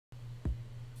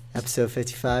Episode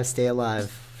 55, Stay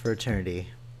Alive for Eternity.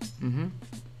 Mm-hmm.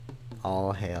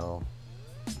 All hail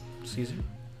Caesar?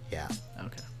 Yeah.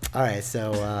 Okay. All right,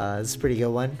 so this is a pretty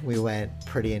good one. We went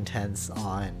pretty intense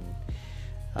on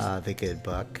The Good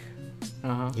Book.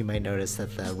 Uh-huh. You might notice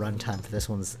that the runtime for this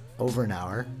one's over an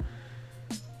hour.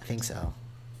 I think so.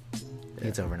 I think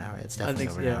it's over an hour. It's definitely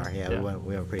over an hour. Yeah,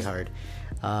 we went pretty hard.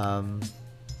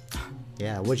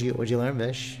 Yeah, what'd you learn,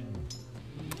 Vish?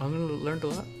 I learned a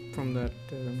lot from that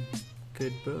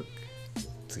good book.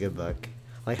 It's a good book.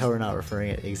 I like how we're not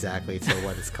referring it exactly to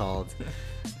what it's called.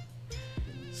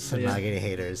 So not getting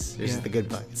haters. It's just the good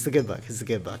book. It's the good book. It's the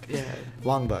good book. Yeah.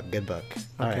 Long book, good book.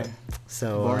 All right.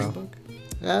 So boring book?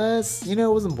 It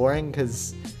wasn't boring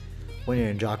because when you're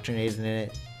indoctrinated in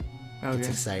it, it's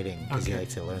exciting because you like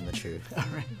to learn the truth. All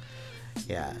right.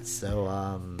 Yeah.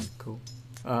 So cool.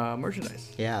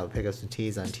 Merchandise. Yeah, we'll pick up some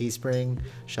teas on Teespring.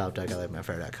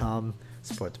 Shop.GottaLightMyFire.com.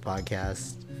 Support the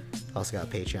podcast. Also got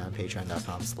Patreon,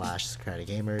 patreon.com/Socratic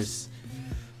Gamers.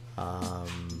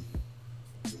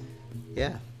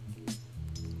 Yeah.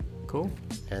 Cool.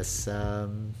 Yes.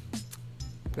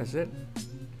 That's it.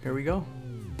 Here we go.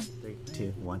 3,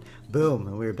 2, 1. Boom.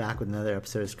 And we're back with another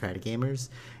episode of Socratic Gamers.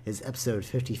 It's episode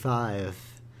 55.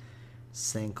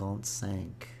 Cinquante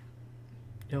cinq.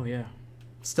 Oh, yeah.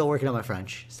 Still working on my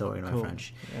French. Cool.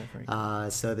 Yeah,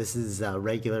 so this is a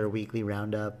regular weekly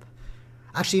roundup.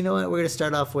 Actually, you know what? We're going to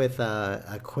start off with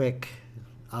a quick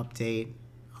update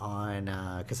on,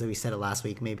 because we said it last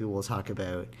week, maybe we'll talk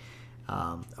about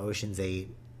Ocean's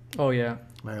 8. Oh, yeah.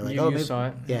 Like, you maybe, saw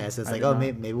it. Yeah, so it's like,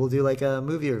 maybe we'll do like a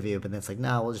movie review. But then it's like,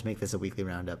 nah, we'll just make this a weekly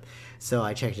roundup. So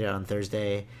I checked it out on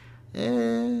Thursday.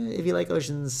 If you like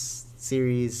Ocean's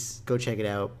series, go check it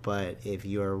out. But if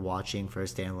you're watching for a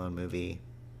standalone movie,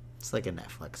 it's like a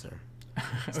Netflixer.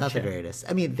 It's not the greatest.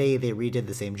 I mean, they redid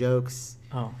the same jokes.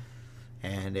 Oh.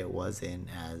 And it wasn't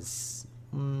as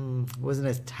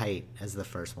tight as the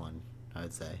first one, I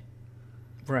would say.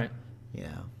 Right. You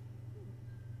know.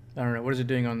 I don't know. What is it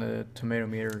doing on the tomato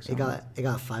meter or something? It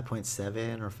got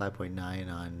 5.7 or 5.9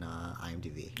 on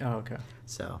IMDb. Oh, okay.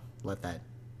 So let that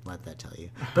tell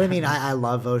you. But I mean, I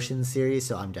love Ocean series,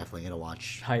 so I'm definitely gonna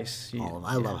watch heist. All of them.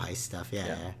 I love heist stuff.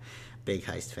 Yeah. Big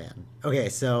heist fan. Okay,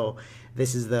 so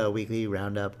this is the weekly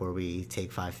roundup where we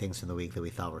take 5 things from the week that we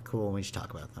thought were cool and we just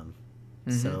talk about them.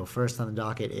 Mm-hmm. So first on the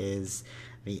docket is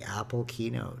the Apple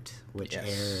keynote, which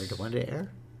aired. When did it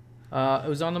air? It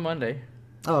was on the Monday.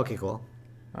 Oh, okay, cool.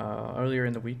 Earlier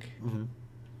in the week.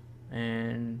 Mm-hmm.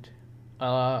 And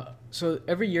so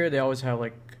every year they always have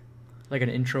like an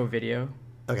intro video.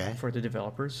 Okay. For the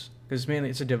developers, because mainly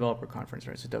it's a developer conference,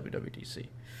 right? It's a WWDC.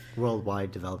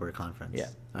 Worldwide Developer Conference. Yeah.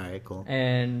 All right, cool.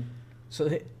 And so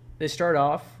they start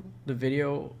off the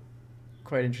video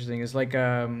quite interesting. It's like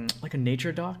a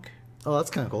nature doc. Oh, that's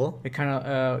kind of cool. It kind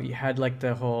of you had like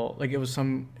the whole it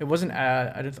wasn't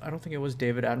I don't think it was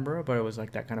David Attenborough, but it was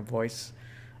like that kind of voice,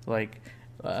 like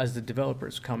as the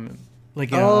developers come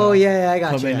like I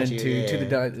got coming you. To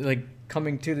the like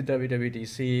coming to the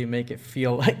WWDC, make it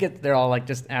feel like they're all like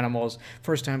just animals,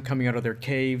 first time coming out of their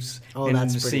caves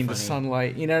and seeing the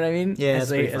sunlight. You know what I mean? Yeah, as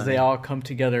they all come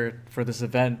together for this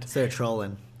event. So they're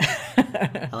trolling.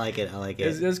 I like it.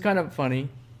 It was kind of funny.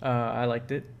 I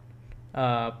liked it.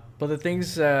 But the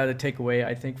things to take away,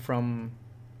 I think, from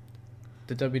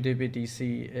the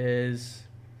WWDC is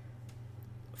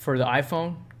for the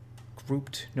iPhone,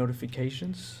 grouped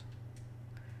notifications.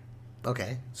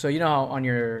 Okay. So you know how on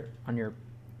your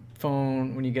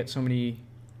phone when you get so many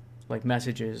like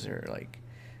messages or like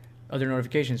other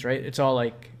notifications, right? It's all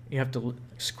like you have to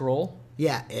scroll.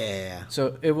 Yeah.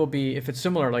 So it will be, if it's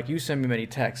similar, like you send me many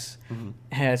texts,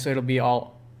 so it'll be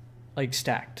all like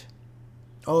stacked.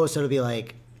 Oh, so it'll be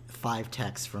like 5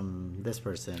 texts from this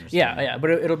person or something. Yeah,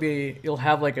 but you'll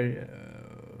have like a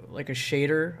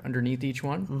shader underneath each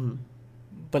one. Mm-hmm.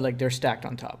 But like they're stacked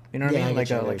on top, you know what I mean? Like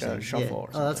a shuffle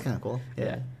or something. Oh, that's kind of cool.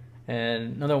 Yeah.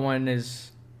 And another one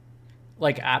is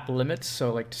like app limits,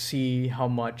 so like to see how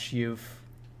much you've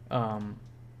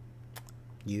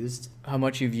used.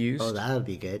 Oh, that would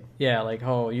be good. Yeah, like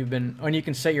and you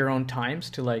can set your own times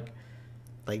to like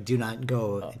do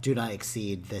not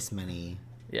exceed this many.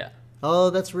 Yeah. Oh,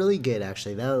 that's really good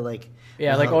actually. That would like.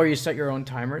 Yeah, or you set your own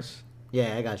timers.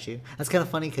 Yeah, I got you. That's kind of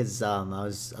funny because I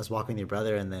was walking with your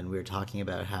brother and then we were talking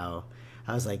about how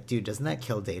I was like, dude, doesn't that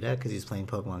kill data? Because he was playing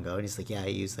Pokemon Go and he's like, yeah, I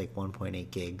use like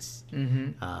 1.8 gigs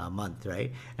a month,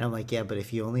 right? And I'm like, yeah, but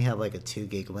if you only have like a 2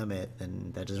 gig limit,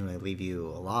 then that doesn't really leave you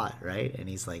a lot, right? And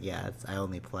he's like, yeah, I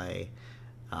only play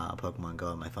Pokemon Go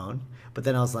on my phone. But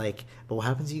then I was like, but what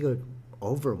happens if you go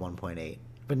over 1.8?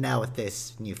 But now with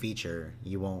this new feature,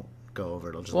 you won't go over.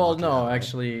 It'll just no,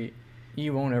 actually.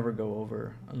 You won't ever go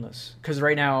over unless... Because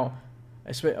right now,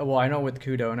 I know with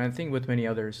Kudo, and I think with many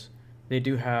others, they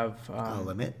do have... a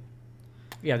limit?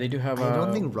 Yeah, they do have... I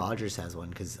don't think Rogers has one,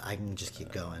 because I can just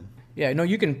keep going. Yeah, no,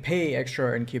 you can pay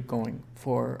extra and keep going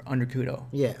for under Kudo.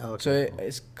 Yeah, okay. So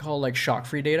it's called like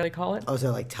shock-free data, they call it. Oh, so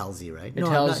it like tells you, right? It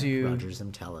tells you... Rogers,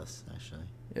 them tell us, actually.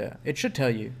 Yeah, it should tell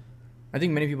you. I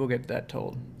think many people get that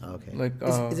told. Okay. Like,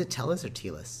 is it Tellus or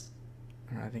Telus?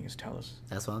 I think it's Tellus.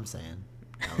 That's what I'm saying.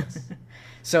 Tellus.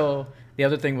 So the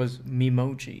other thing was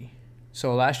Memoji.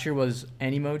 So last year was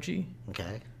Animoji.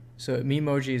 Okay. So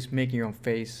Memoji is making your own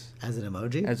face as an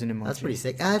emoji. That's pretty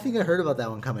sick. I think I heard about that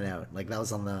one coming out. Like that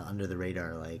was on the under the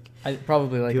radar. Like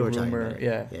probably like a rumor.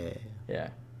 Yeah.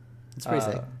 It's pretty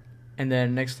sick. And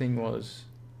then next thing was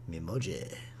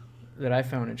Memoji that I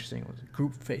found interesting was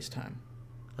group FaceTime.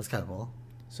 That's kind of cool.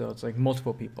 So it's like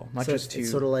multiple people, not just two.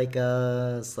 It's sort of like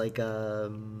Skype.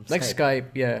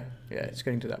 Yeah, it's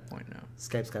getting to that point now.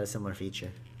 Skype's got a similar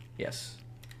feature. Yes,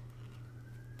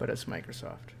 but it's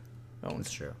Microsoft owned.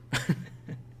 That's true.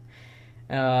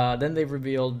 Then they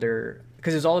revealed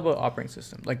because it's all about operating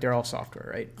system. Like they're all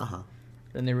software, right?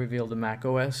 Then they revealed the Mac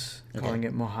OS, calling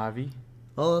it Mojave.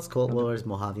 Oh, that's cool. What does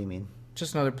Mojave mean?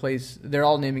 Just another place. They're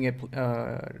all naming it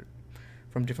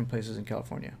from different places in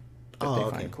California. They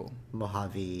find cool.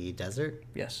 Mojave Desert?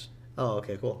 Yes. Oh,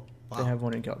 okay, cool. Wow. They have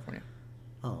one in California.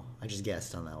 Oh, I just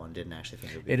guessed on that one. Didn't actually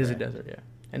think it would be. It is a desert, yeah.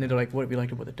 And they're like, what we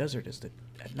like about the desert is that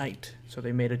at night. So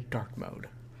they made a dark mode.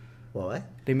 What?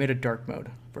 They made a dark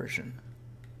mode version.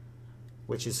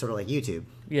 Which is sort of like YouTube.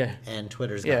 Yeah. And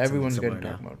Twitter's got everyone's got a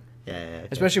dark mode. Yeah. Okay.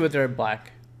 Especially with their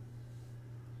black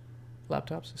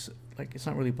laptops. It's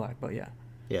not really black, but yeah.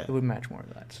 Yeah. It would match more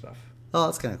of that stuff. Oh,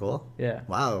 that's kind of cool. Yeah.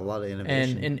 Wow, a lot of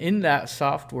innovation. And in that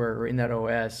software, or in that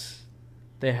OS,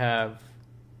 they have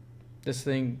this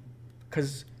thing,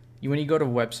 because when you go to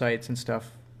websites and stuff,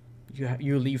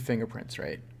 you leave fingerprints,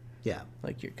 right? Yeah.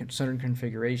 Like your certain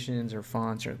configurations or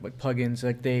fonts or like plugins,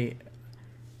 like they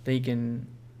can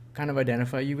kind of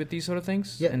identify you with these sort of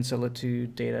things and sell it to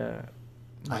data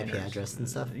miners. IP address and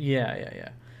stuff. Yeah.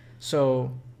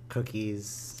 So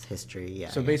cookies, history. Yeah.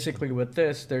 So basically, with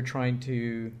this, they're trying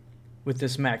to. With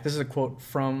this Mac, this is a quote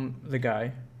from the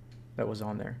guy that was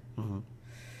on there. Mm-hmm.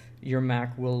 Your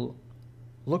Mac will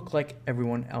look like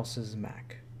everyone else's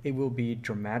Mac. It will be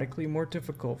dramatically more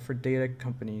difficult for data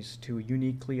companies to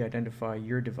uniquely identify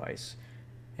your device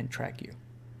and track you.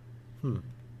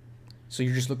 So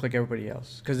you just look like everybody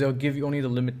else because they'll give you only the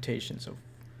limitations of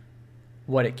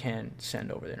what it can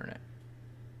send over the internet,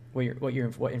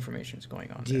 what information is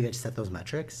going on. Do you get to set those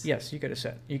metrics? Yes, you get to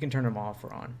set. You can turn them off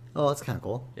or on. Oh, that's kind of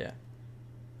cool. Yeah.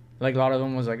 Like a lot of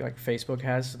them was like Facebook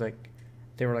has, like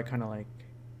they were like kind of like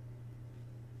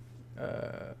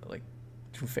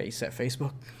through set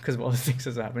Facebook because of all the things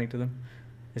that's happening to them.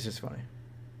 It's just funny.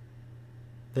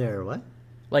 They're what?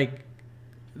 Like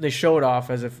they show it off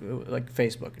as if like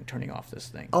Facebook and turning off this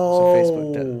thing. Oh, so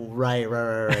Facebook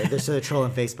right. They're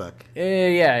trolling Facebook.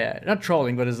 Yeah. Not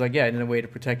trolling, but it's like, in a way to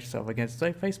protect yourself against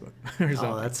like Facebook or something.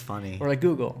 Oh, that's funny. Or like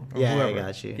Google. Or yeah, whoever. I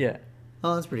got you. Yeah.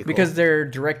 Oh, that's pretty cool. Because they're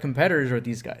direct competitors with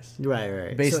these guys.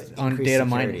 Right. Based on data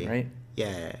mining, right?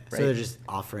 Yeah. Right? So they're just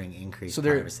offering increased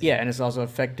privacy. Yeah, and it's also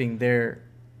affecting their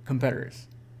competitors.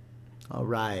 Oh,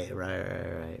 right.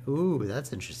 Ooh,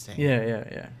 that's interesting.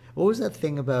 Yeah. What was that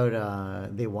thing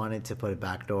about they wanted to put a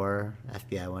backdoor,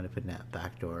 FBI wanted to put a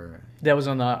backdoor? That was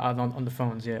on the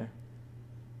phones, yeah.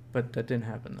 But that didn't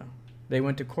happen, though. They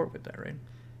went to court with that, right?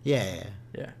 Yeah.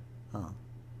 Oh.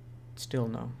 Still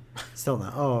no. Still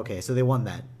no. Oh, okay. So they won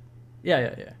that.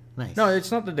 Yeah. Nice. No,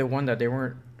 it's not that they won that.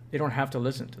 They don't have to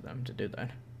listen to them to do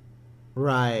that.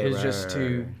 Right. It's just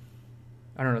to,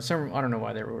 I don't know. I don't know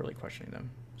why they were really questioning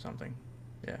them. Something.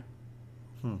 Yeah.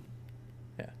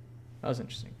 Yeah. That was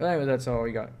interesting. But anyway, that's all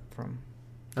we got from.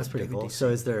 That's pretty cool. So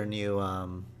is there a new?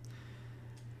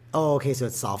 Oh, okay. So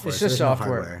it's software. It's just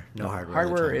software. No hardware.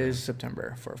 Hardware is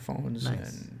September for phones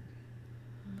and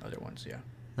other ones. Yeah.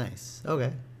 Nice.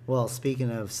 Okay. Well,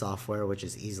 speaking of software, which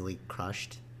is easily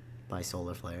crushed by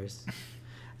solar flares,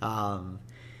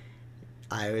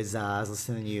 I was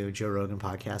listening to Joe Rogan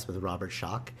podcast with Robert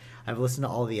Schoch. I've listened to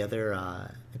all the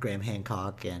other Graham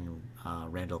Hancock and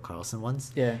Randall Carlson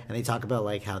ones. Yeah. And they talk about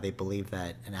like how they believe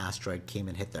that an asteroid came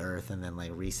and hit the Earth and then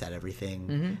like reset everything.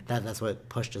 Mm-hmm. That's what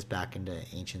pushed us back into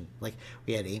ancient, like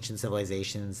we had ancient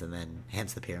civilizations and then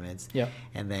hence the pyramids. Yeah.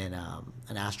 And then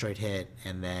an asteroid hit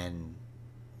and then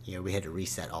we had to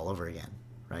reset all over again,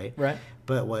 right? Right.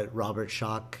 But what Robert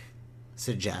Schoch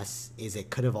suggests is it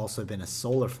could have also been a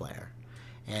solar flare.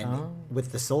 And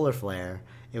with the solar flare,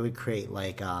 it would create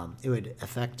like it would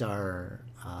affect our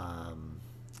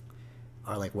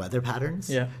are like weather patterns.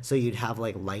 Yeah. So you'd have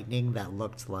like lightning that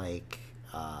looked like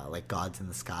gods in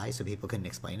the sky, so people couldn't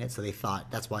explain it. So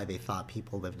that's why they thought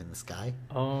people lived in the sky.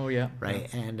 Oh yeah. Right.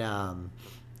 Yeah. And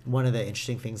one of the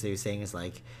interesting things that you're saying is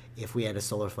like, if we had a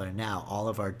solar flare now, all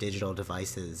of our digital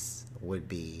devices would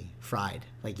be fried.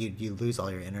 Like you lose all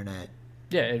your internet.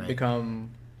 Yeah, it'd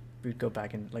become. We'd go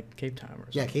back in like cave time or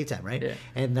something. Yeah, cave time, right? Yeah.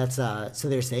 And that's so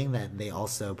they're saying that they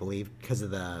also believe, because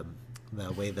of the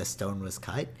way the stone was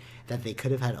cut, that they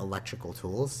could have had electrical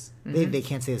tools. They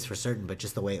can't say this for certain, but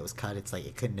just the way it was cut, it's like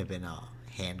it couldn't have been a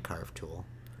hand carved tool.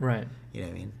 Right. You know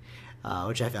what I mean?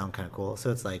 Which I found kind of cool.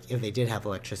 So it's like, if they did have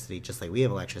electricity, just like we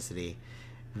have electricity,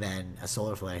 then a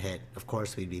solar flare hit, of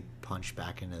course we'd be punched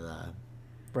back into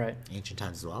the ancient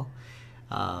times as well.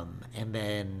 And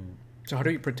then... So how do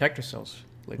you protect yourselves?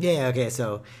 Like, yeah, okay,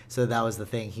 so that was the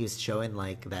thing. He was showing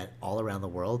like that all around the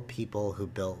world, people who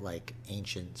built like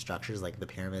ancient structures like the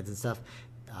pyramids and stuff,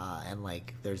 and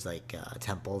like there's like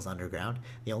temples underground.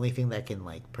 The only thing that can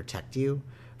like protect you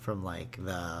from like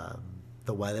the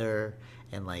weather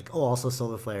and like also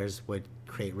solar flares would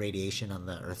create radiation on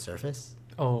the Earth's surface,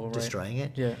 destroying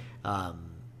it. Yeah.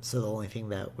 So the only thing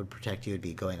that would protect you would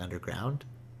be going underground,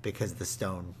 because the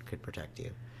stone could protect you.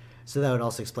 So that would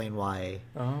also explain why,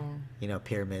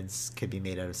 pyramids could be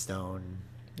made out of stone.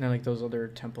 And like those other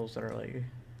temples that are like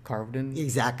carved in.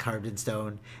 Carved in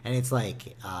stone. And it's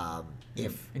like,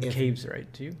 if caves,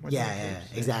 right, too? Yeah,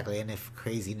 exactly. And if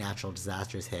crazy natural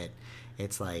disasters hit,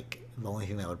 it's like the only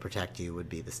thing that would protect you would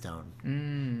be the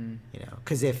stone.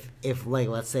 Because if like,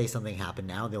 let's say something happened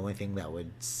now, the only thing that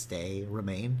would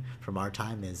remain from our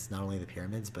time is not only the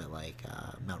pyramids, but like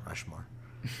Mount Rushmore.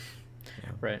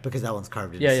 Right. Because that one's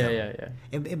carved in stone. Yeah.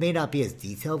 It may not be as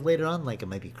detailed later on, like it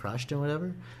might be crushed or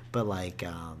whatever, but like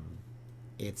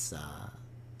it's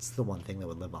the one thing that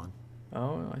would live on.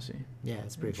 Oh, I see. Yeah,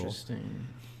 it's pretty cool. Interesting.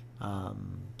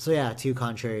 So yeah, two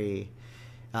contrarian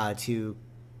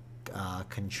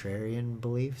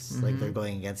beliefs. Like they're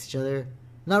going against each other.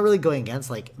 Not really going against,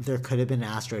 like there could have been an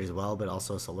asteroid as well, but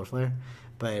also a solar flare.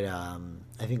 But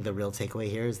I think the real takeaway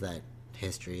here is that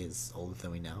history is older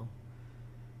than we know.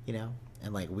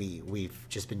 And like we've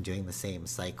just been doing the same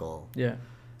cycle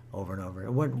over and over.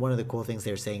 And one of the cool things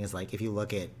they were saying is like, if you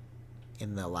look at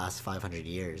in the last 500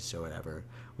 years or whatever,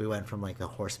 we went from like the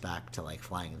horseback to like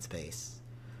flying in space.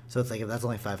 So it's like, if that's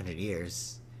only 500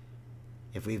 years,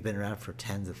 if we've been around for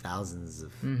tens of thousands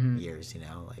of years,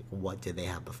 like what did they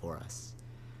have before us?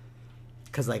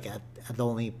 Because like at the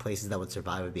only places that would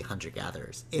survive would be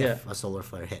hunter-gatherers if a solar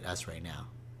flare hit us right now.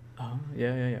 Oh,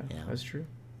 yeah. That's true.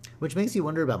 Which makes you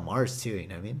wonder about Mars, too, you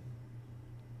know what I mean?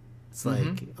 It's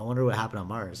like, I wonder what happened on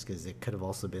Mars, because it could have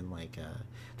also been like,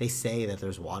 they say that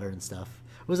there's water and stuff.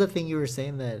 What was that thing you were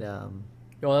saying that...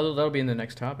 Well, that'll be in the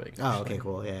next topic. Actually. Oh, okay,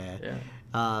 cool, yeah.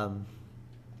 Well,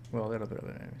 a little bit of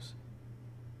it, anyways.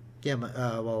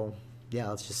 Yeah,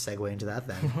 let's just segue into that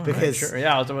then. Because, sure.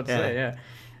 Yeah, I was about to say,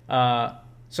 yeah.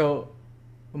 So,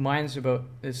 mine's about,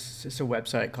 it's a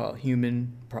website called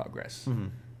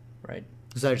HumanProgress, right?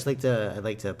 So I'd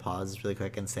like to pause really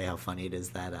quick and say how funny it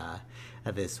is that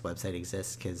this website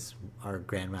exists, because our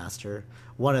grandmaster,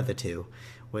 one of the two,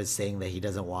 was saying that he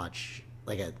doesn't watch,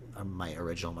 like at my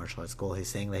original martial arts school, he's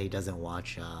saying that he doesn't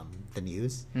watch the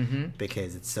news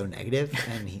because it's so negative,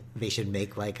 and they should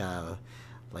make like a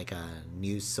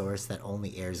news source that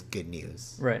only airs good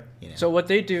news. Right. So what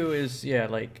they do is,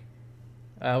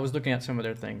 I was looking at some of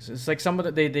their things. It's like some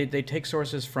of they take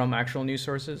sources from actual news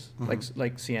sources,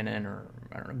 like CNN or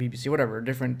I don't know, BBC, whatever,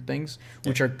 different things,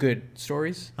 which are good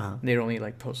stories. They'd only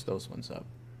like post those ones up,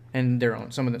 and their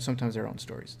own sometimes their own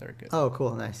stories that are good. Oh,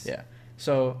 cool, nice. Yeah.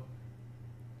 So,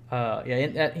 at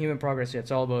HumanProgress,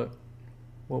 it's all about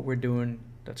what we're doing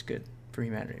that's good for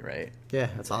humanity, right? Yeah,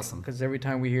 that's awesome. Because every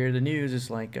time we hear the news, it's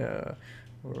like,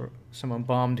 or someone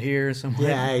bombed here, someone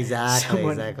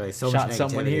exactly. So shot much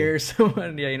someone here,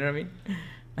 someone you know what I mean.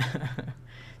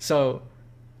 So,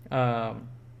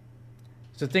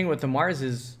 the thing with the Mars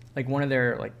is like one of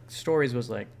their like stories was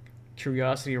like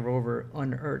Curiosity rover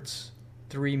unearths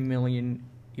 3 billion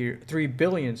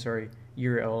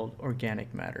year old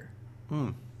organic matter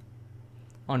on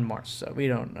Mars. So we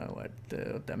don't know what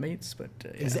that means, but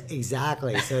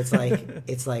exactly. So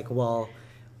it's like well,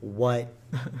 what?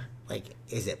 Like,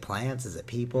 is it plants? Is it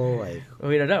people? Like,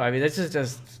 we don't know. I mean, this is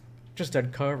just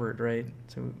uncovered, right?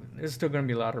 So there's still going to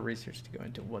be a lot of research to go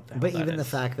into what the hell But that even is. the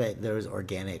fact that there was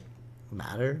organic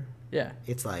matter,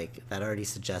 it's like that already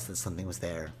suggests that something was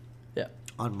there,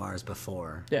 on Mars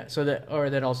before. Yeah. So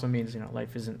that also means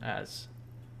life isn't as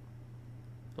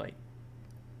like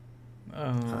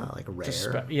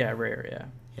rare. rare. Yeah.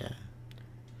 Yeah.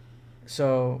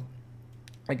 So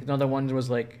Like another one was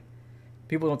like,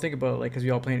 people don't think about it, like, because we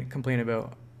all complain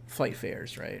about flight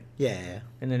fares, right? Yeah.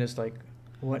 And then it's like,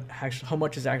 how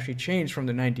much has actually changed from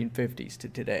the 1950s to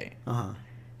today?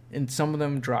 And some of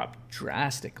them dropped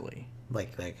drastically.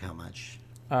 Like how much?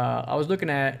 I was looking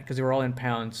at, because they were all in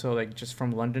pounds, so like just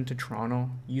from London to Toronto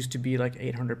used to be like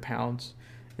 800 pounds,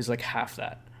 is like half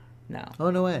that now.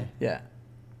 Oh, no way. Yeah.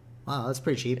 Wow, that's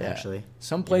pretty cheap, actually.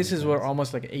 Some places were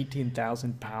almost like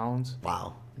 18,000 pounds.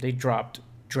 Wow. They dropped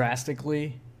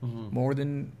drastically, more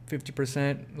than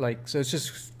 50%. Like, so it's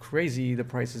just crazy, the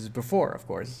prices before, of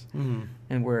course,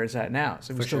 and where it's at now.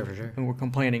 So for sure. And we're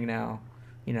complaining now,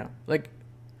 you know, like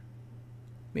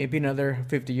maybe another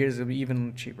 50 years it'll be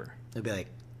even cheaper. It'll be like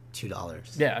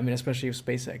 $2. Yeah, I mean, especially if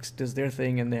SpaceX does their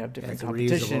thing and they have different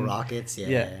competition. Reusable rockets,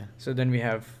 yeah. So then we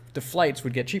have the flights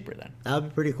would get cheaper then. That would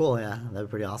be pretty cool. Yeah, that'd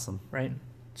be pretty awesome. Right.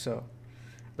 So,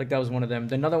 like that was one of them.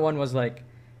 The another one was like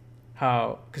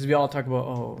how, because we all talk about,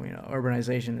 oh, you know,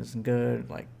 urbanization isn't good,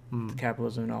 like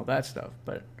capitalism and all that stuff,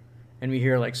 and we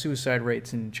hear like suicide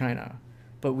rates in China,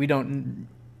 but we don't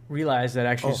realize that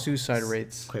actually suicide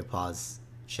rates. Quick pause.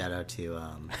 Shout out to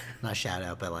not shout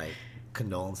out, but like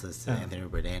condolences to Anthony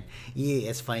Bourdain.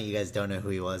 It's funny you guys don't know who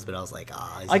he was, but I was like,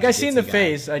 like I seen the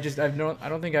face. I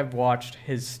don't think I've watched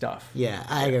his stuff. Yeah,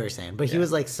 I get what you're saying, but he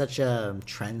was like such a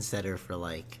trendsetter for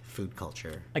like food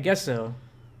culture. I guess so.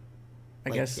 I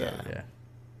guess so. Yeah,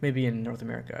 maybe in North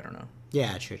America. I don't know.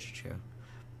 Yeah, true.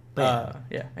 But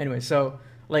yeah. Anyway, so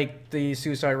like the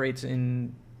suicide rates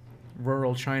in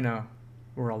rural China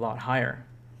were a lot higher,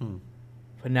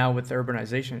 but now with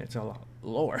urbanization, it's a lot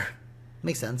lower.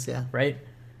 Makes sense, yeah. Right?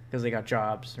 Because they got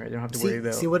jobs, right? They don't have to worry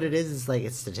about... See, what it is like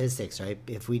it's statistics, right?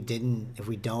 If we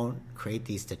don't create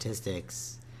these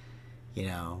statistics, you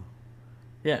know...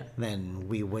 Yeah. Then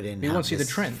we wouldn't won't see the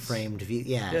trends. Framed view.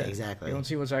 Yeah, exactly. You won't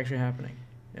see what's actually happening.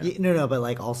 Yeah. No, but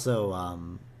like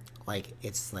also, like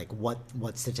it's like what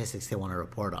statistics they want to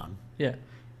report on. Yeah.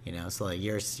 You know, so like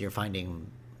you're finding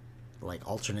like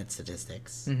alternate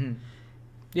statistics.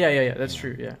 Yeah. That's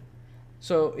true, yeah.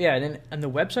 So yeah, and the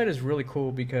website is really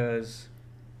cool because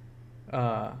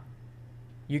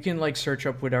you can like search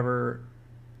up whatever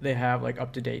they have, like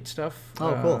up to date stuff.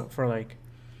 Cool. For like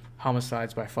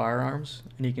homicides by firearms,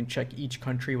 and you can check each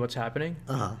country what's happening.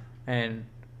 And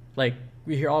like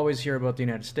we always hear about the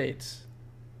United States,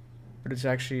 but it's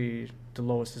actually the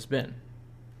lowest it's been.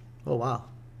 Oh wow!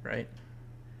 Right.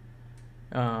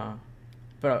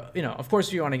 But you know, of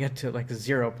course, you want to get to like a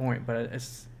 0 point, but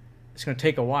it's going to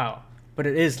take a while. But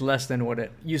it is less than what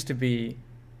it used to be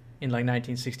in like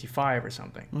 1965 or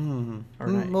something. Or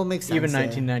well, makes sense. Even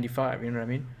 1995, you know what I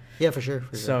mean? Yeah, for sure.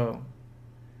 So,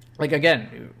 like,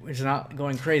 again, it's not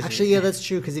going crazy. Actually, yeah, that's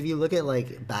true. Because if you look at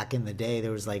like back in the day,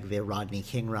 there was like the Rodney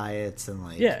King riots and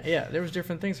like... Yeah, there was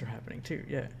different things that were happening too,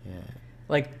 yeah.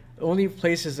 Like, only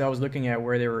places I was looking at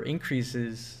where there were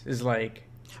increases is like...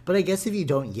 But I guess if you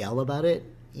don't yell about it,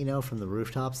 you know, from the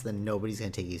rooftops, then nobody's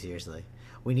going to take you seriously.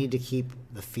 We need to keep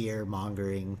the fear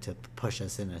mongering to push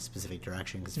us in a specific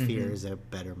direction, because fear is a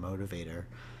better motivator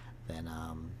than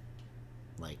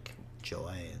like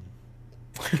joy and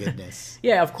goodness.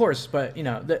 Yeah, of course, but you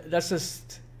know that's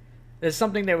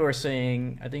something that we were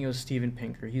saying. I think it was Steven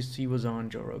Pinker. He was on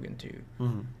Joe Rogan too,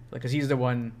 like because he's the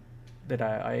one that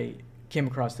I came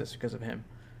across this because of him.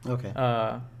 Okay.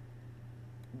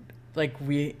 Like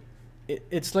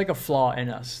it's like a flaw in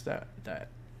us that.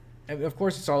 Of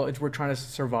course, we're trying to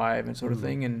survive and sort of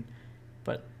thing,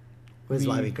 but that's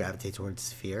why we gravitate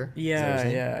towards fear.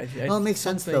 Yeah. Well, it makes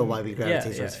sense though why we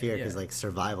gravitate towards fear, because like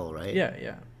survival, right?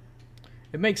 Yeah.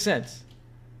 It makes sense.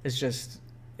 It's just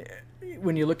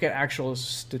when you look at actual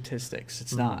statistics,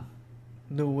 it's not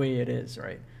the way it is,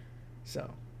 right? So,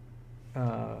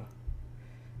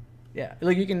 yeah,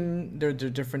 like you can there are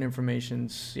different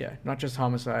informations. Yeah, not just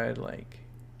homicide. Like,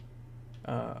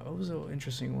 what was an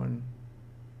interesting one?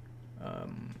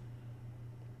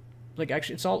 Like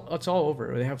actually it's all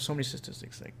over. They have so many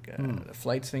statistics, like the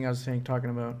flights thing I was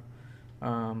talking about,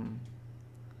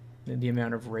 the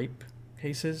amount of rape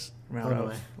cases,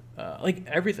 like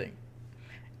everything.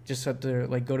 Just have to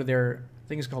like go to their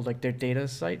thing is called like their data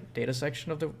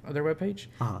section of their webpage,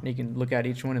 and you can look at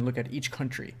each one and look at each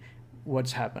country,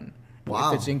 what's happened,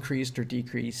 if it's increased or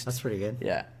decreased. That's pretty good.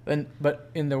 Yeah, but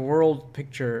in the world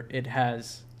picture, it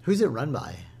has. Who's it run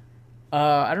by?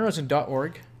 I don't know. It's in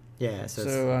 .org. Yeah.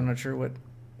 So I'm not sure what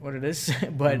it is,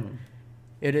 but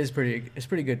it is pretty. It's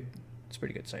pretty good. It's a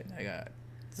pretty good site.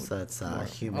 So it's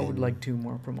human. I would like to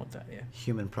more promote that. Yeah.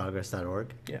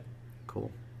 HumanProgress.org. Yeah.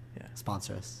 Cool. Yeah.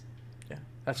 Sponsor us. Yeah,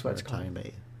 that's what it's called. Talking about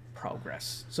you.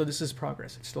 Progress. So this is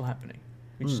progress. It's still happening.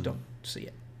 We just don't see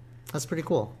it. That's pretty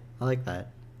cool. I like that.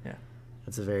 Yeah.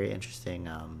 That's a very interesting.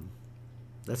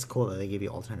 That's cool that they give you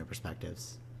alternate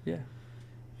perspectives. Yeah.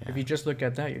 Yeah. If you just look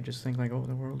at that, you just think like, oh,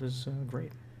 the world is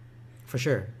great. For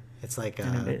sure, it's like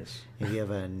And it is. if you have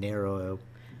a narrow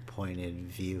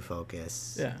pointed view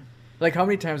focus. Yeah. Like how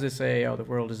many times they say, oh, the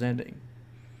world is ending.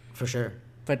 For sure.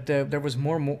 But there was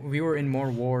more we were in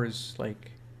more wars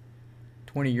like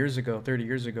 20 years ago, 30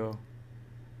 years ago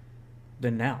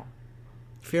than now.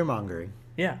 Fear mongering.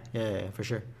 Yeah. Yeah, for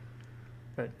sure.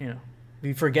 But, you know,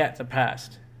 we forget the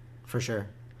past. For sure.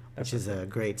 Which is a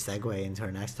great segue into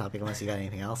our next topic, unless you got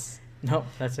anything else. No,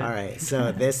 that's it. All right,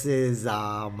 so this is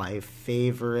my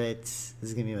favorite. This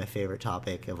is gonna be my favorite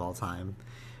topic of all time,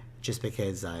 just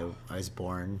because I was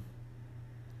born.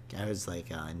 I was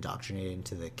like indoctrinated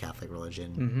into the Catholic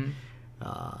religion.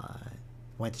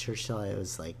 Went to church till I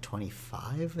was like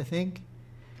 25, I think.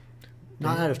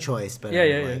 Not out of choice, but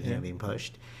being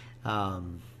pushed.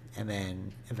 And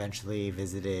then eventually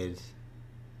visited.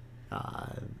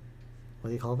 What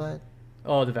do you call that?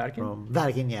 Oh, the Vatican? Rome.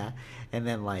 Vatican, yeah. And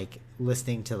then like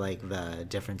listening to like the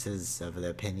differences of the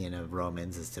opinion of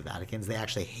Romans as to Vaticans. They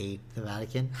actually hate the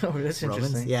Vatican. Oh, that's Romans.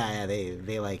 interesting. Yeah,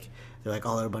 they like they're like,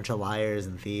 oh, they're a bunch of liars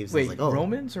and thieves. Wait, I was like, oh,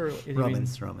 Romans or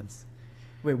Romans.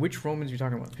 Wait, which Romans are you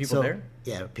talking about? People there?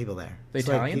 Yeah, people there. The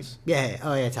So, Italians?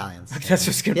 Italians. That's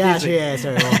just confusing. Yeah, sure, yeah,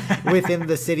 sorry. Well, within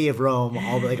the city of Rome,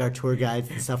 all the, like our tour guides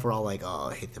and stuff were all like, oh,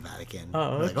 I hate the Vatican.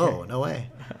 Oh, We're like, okay. oh, no way.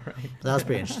 Right. So that was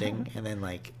pretty interesting. And then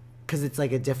like, because it's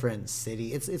like a different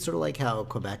city. It's sort of like how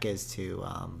Quebec is to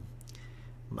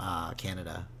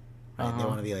Canada. Right? They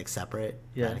want to be like separate.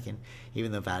 Yeah. Vatican,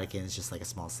 even though Vatican is just like a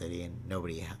small city and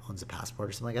nobody owns a passport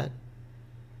or something like that.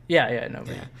 Yeah, no.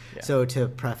 Yeah. Yeah. So to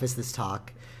preface this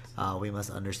talk, we must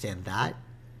understand that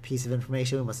piece of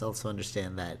information. We must also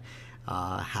understand that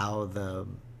how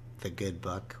the good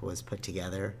book was put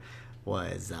together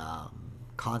was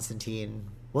Constantine.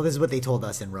 Well, this is what they told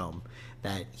us in Rome,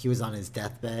 that he was on his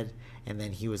deathbed and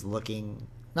then he was looking,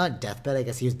 not deathbed, I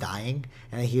guess he was dying,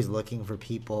 and then he was looking for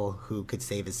people who could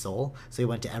save his soul. So he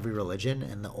went to every religion,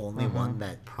 and the only one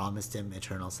that promised him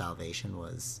eternal salvation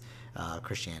was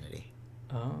Christianity.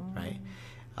 Oh. Right?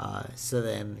 So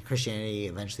then Christianity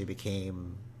eventually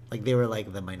became, like, they were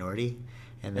like the minority,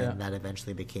 and then that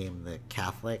eventually became the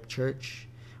Catholic Church,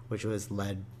 which was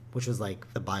like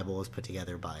the Bible was put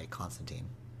together by Constantine.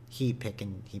 He picked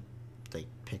and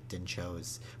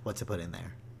chose what to put in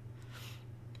there.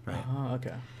 Right. Oh,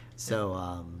 okay.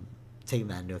 So taking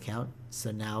that into account,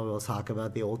 so now we'll talk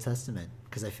about the Old Testament,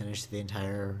 because I finished the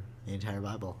entire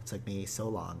Bible. It took me so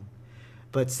long.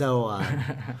 But so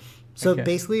Okay.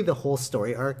 basically the whole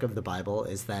story arc of the Bible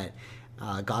is that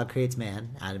God creates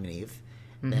man, Adam and Eve.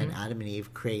 Then Adam and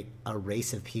Eve create a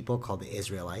race of people called the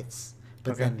Israelites.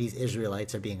 But then these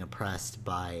Israelites are being oppressed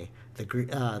by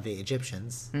the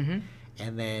Egyptians.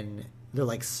 And then they're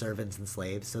like servants and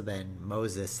slaves. So then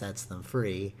Moses sets them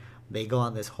free. They go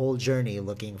on this whole journey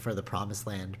looking for the promised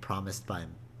land promised by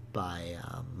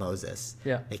Moses.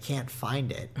 Yeah. They can't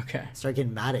find it. Okay. Start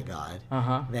getting mad at God.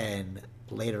 Then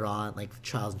later on, like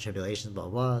trials and tribulations, blah,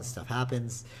 blah, blah, stuff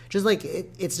happens. Just like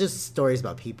it's just stories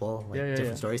about people, like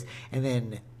different stories. And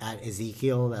then at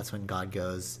Ezekiel, that's when God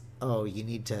goes, oh, you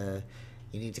need to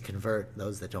convert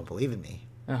those that don't believe in me.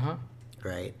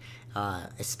 Right?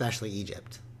 Especially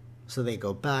Egypt. So they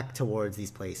go back towards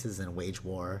these places and wage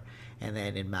war. And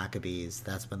then in Maccabees,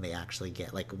 that's when they actually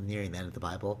get, like nearing the end of the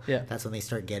Bible, that's when they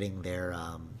start getting their,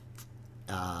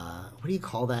 what do you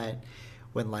call that?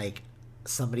 When like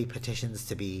somebody petitions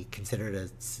to be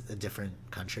considered a different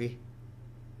country?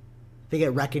 They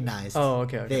get recognized. Oh,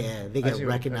 okay. They get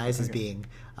recognized as being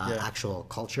actual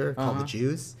culture called the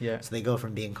Jews. Yeah. So they go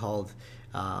from being called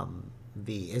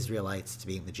the Israelites to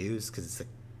being the Jews, because it's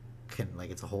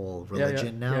it's a whole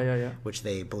religion now, which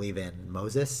they believe in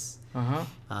Moses. So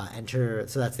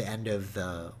that's the end of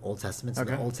the Old Testament. So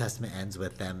the Old Testament ends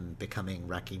with them becoming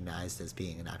recognized as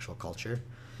being an actual culture.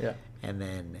 Yeah. And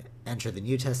then enter the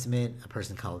New Testament. A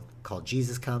person called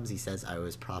Jesus comes. He says, I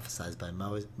was prophesied by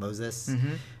Moses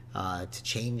to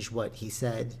change what he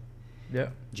said. Yeah.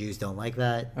 Jews don't like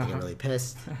that. They get really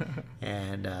pissed.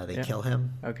 And they kill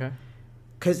him. Okay.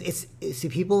 Because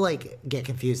people like get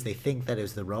confused. They think that it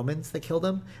was the Romans that killed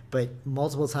him, but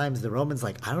multiple times the Romans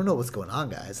like, I don't know what's going on,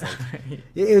 guys. Like,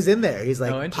 it was in there. He's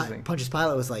like, Pontius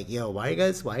Pilate was like, yo, why are you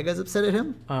guys upset at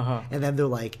him? And then they're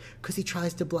like, because he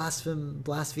tries to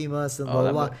blaspheme us and blah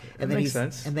blah blah. And then makes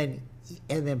sense. And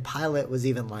then Pilate was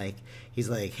even like, he's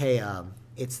like, hey,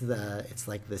 it's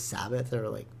like the Sabbath, or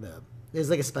like there's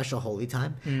like a special holy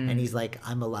time, and he's like,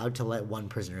 I'm allowed to let one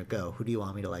prisoner go. Who do you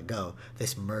want me to let go?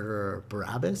 This murderer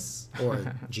Barabbas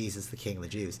or Jesus, the King of the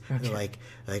Jews? And they're like,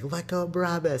 let go of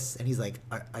Barabbas. And he's like,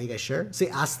 are you guys sure? So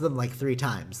he asks them like 3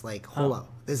 times, like, hold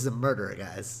up, this is a murderer,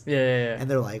 guys. Yeah. And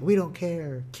they're like, we don't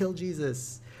care. Kill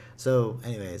Jesus. So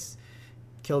anyways,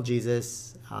 kill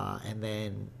Jesus. And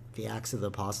then the Acts of the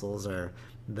Apostles are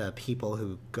the people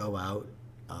who go out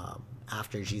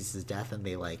after Jesus' death, and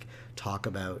they like talk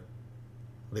about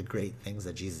the great things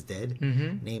that Jesus did,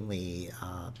 namely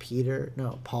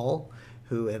Paul,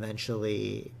 who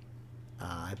eventually,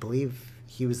 I believe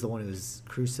he was the one who was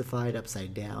crucified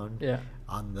upside down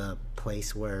on the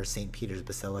place where St. Peter's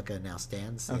Basilica now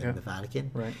stands in the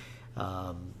Vatican. Right.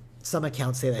 Some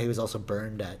accounts say that he was also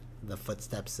burned at the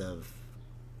footsteps of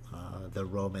the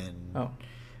Roman,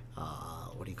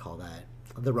 what do you call that?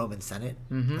 The Roman Senate,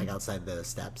 like outside the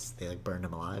steps. They like burned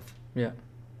him alive. Yeah.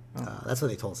 That's what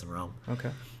they told us in Rome.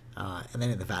 Okay. And then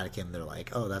in the Vatican, they're like,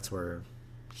 oh, that's where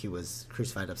he was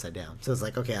crucified upside down. So it's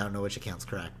like, okay, I don't know which account's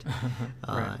correct.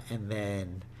 Right. And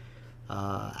then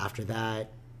after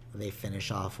that, they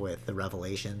finish off with the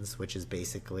Revelations, which is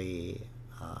basically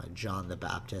John the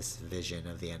Baptist's vision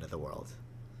of the end of the world.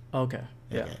 Okay.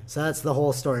 Yeah. Okay. So that's the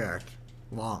whole story arc.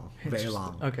 Long, very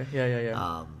long. Okay.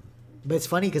 Yeah. But it's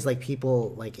funny because like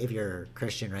people, like if you're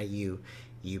Christian, right, you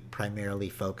primarily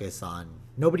focus on,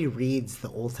 nobody reads the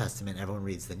Old Testament, everyone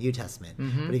reads the New Testament.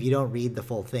 But if you don't read the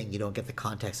full thing, you don't get the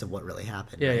context of what really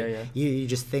happened. Yeah. You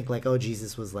just think like, oh,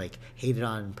 Jesus was like hated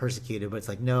on, persecuted, but it's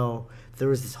like, no, there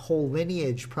was this whole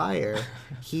lineage prior.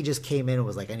 He just came in and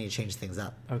was like, I need to change things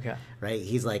up. Okay. Right?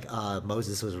 He's like,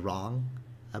 Moses was wrong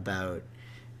about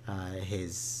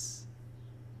his...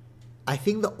 I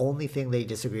think the only thing they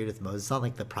disagreed with Moses on,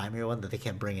 like the primary one that they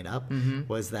kept bringing up,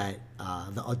 was that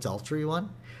the adultery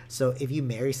one. So if you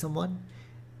marry someone,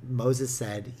 Moses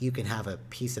said you can have a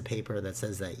piece of paper that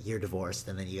says that you're divorced,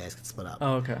 and then you guys can split up.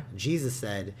 Oh, okay. Jesus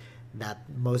said that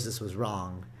Moses was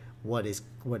wrong. What is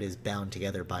bound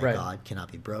together by God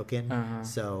cannot be broken.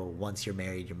 So once you're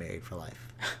married for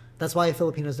life. That's why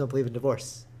Filipinos don't believe in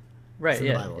divorce. Right. It's in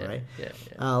the Bible, right?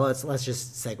 Yeah. Let's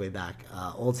just segue back.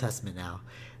 Old Testament now.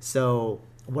 So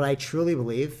what I truly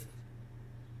believe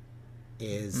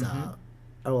is,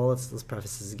 let's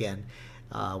preface this again.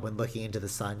 When looking into the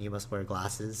sun, you must wear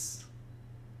glasses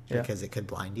because it could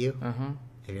blind you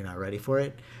if you're not ready for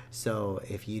it. So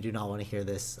if you do not want to hear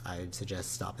this, I would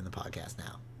suggest stopping the podcast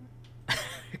now.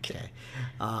 Okay.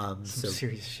 Some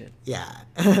serious shit.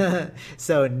 Yeah.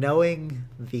 So knowing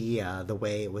the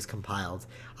way it was compiled,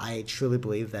 I truly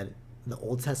believe that the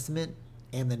Old Testament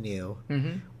and the New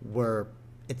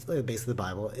it's basically the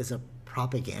Bible is a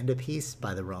propaganda piece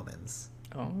by the Romans.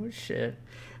 Oh shit.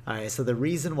 All right. So the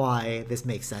reason why this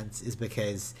makes sense is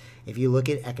because if you look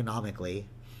at economically,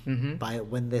 by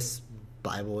when this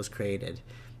Bible was created,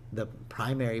 the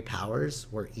primary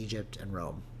powers were Egypt and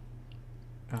Rome.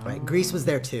 Right, Greece was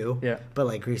there too. Yeah, but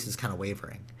like Greece was kind of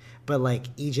wavering. But like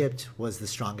Egypt was the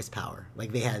strongest power.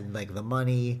 Like they had like the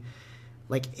money.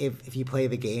 Like if you play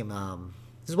the game,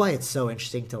 this is why it's so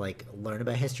interesting to like learn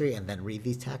about history and then read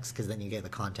these texts, because then you get the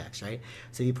context, right?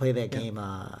 So you play that game,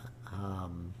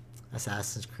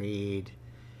 Assassin's Creed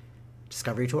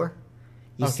Discovery Tour.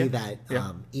 You see that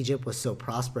Egypt was so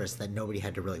prosperous that nobody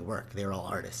had to really work. They were all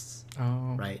artists,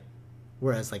 right?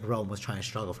 Whereas like Rome was trying to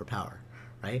struggle for power,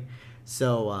 right?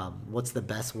 So what's the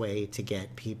best way to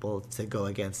get people to go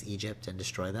against Egypt and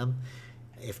destroy them?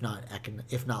 If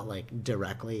not like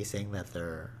directly saying that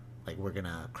they're like, we're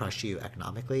gonna crush you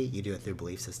economically, you do it through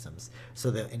belief systems.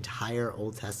 So the entire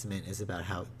Old Testament is about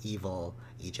how evil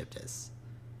Egypt is.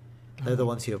 They're the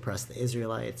ones who oppressed the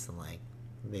Israelites, and like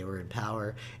they were in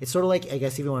power. It's sort of like, I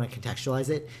guess if you want to contextualize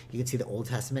it, you can see the Old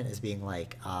Testament as being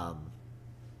like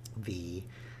the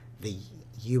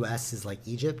U.S. is like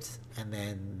Egypt, and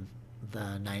then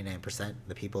the 99%,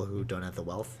 the people who don't have the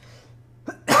wealth.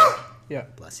 Yeah.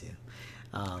 Bless you.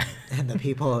 And the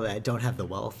people that don't have the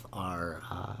wealth are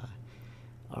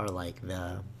like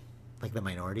the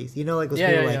minorities. You know, like those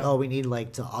people like, oh, we need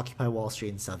like to occupy Wall Street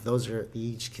and stuff. Those are,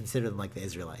 you consider them like the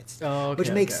Israelites. Oh, okay,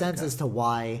 which makes sense as to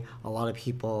why a lot of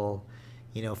people,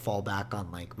 you know, fall back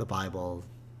on like the Bible,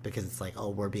 because it's like,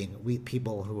 oh,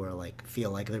 people who are like,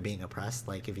 feel like they're being oppressed.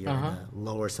 Like if you're in a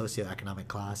lower socioeconomic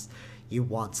class, you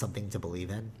want something to believe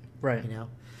in. Right. You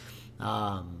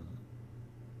know?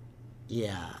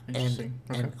 Yeah.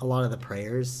 And a lot of the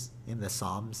prayers in the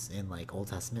Psalms in like Old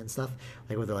Testament and stuff,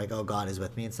 like where they're like, oh, God is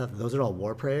with me and stuff, those are all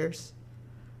war prayers.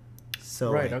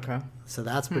 So so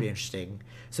that's pretty interesting.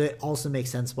 So it also makes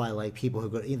sense why like people who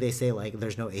go, they say like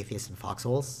there's no atheists in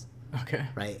foxholes. Okay.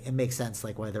 Right? It makes sense,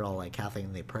 like, why they're all, like, Catholic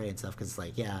and they pray and stuff, because it's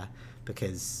like, yeah,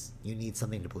 because you need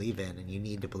something to believe in, and you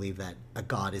need to believe that a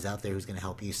God is out there who's going to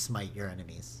help you smite your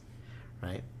enemies,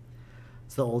 right?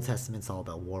 So the Old Testament's all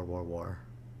about war,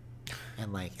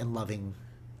 and, like, and loving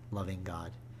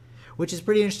God. Which is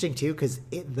pretty interesting too, because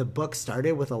the book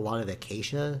started with a lot of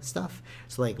acacia stuff.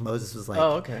 So like Moses was like,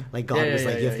 oh, okay. Like God was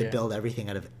like, you have to build everything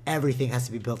has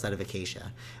to be built out of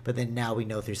acacia. But then now we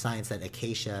know through science that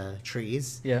acacia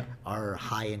trees are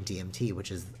high in DMT,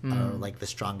 which is like the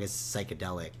strongest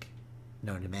psychedelic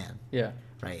known to man. Yeah.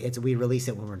 Right. We release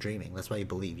it when we're dreaming. That's why you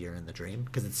believe you're in the dream,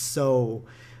 because it's so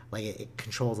like it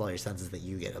controls all your senses that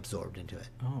you get absorbed into it.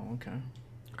 Oh, okay.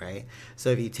 Right. So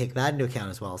if you take that into account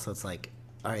as well, so it's like,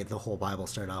 all right, the whole Bible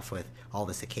started off with all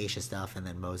this acacia stuff, and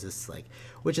then Moses, like,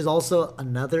 which is also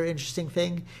another interesting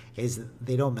thing, is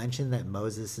they don't mention that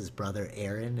Moses' brother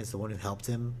Aaron is the one who helped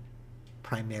him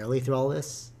primarily through all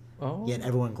this. Oh. Yet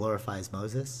everyone glorifies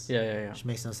Moses. Yeah. Which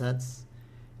makes no sense.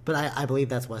 But I believe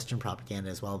that's Western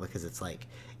propaganda as well, because it's like,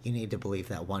 you need to believe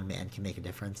that one man can make a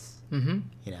difference. Mm-hmm.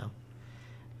 You know?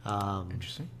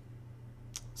 Interesting.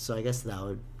 So I guess that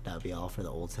would be all for the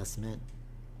Old Testament.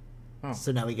 Oh.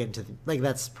 So now we get into like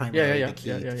that's primarily the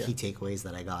key takeaways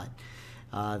that I got.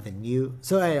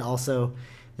 So I also,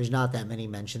 there's not that many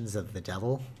mentions of the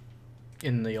devil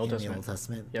in the Old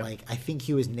Testament. Yep. Like I think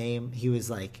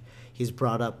he's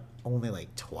brought up only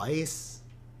like twice,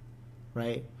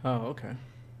 right? Oh, okay.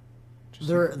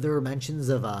 There were mentions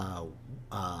of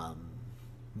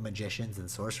magicians and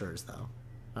sorcerers though.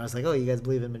 I was like, oh, you guys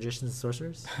believe in magicians and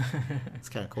sorcerers? It's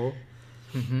kind of cool.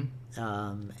 Mm-hmm.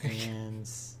 And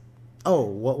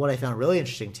what I found really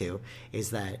interesting too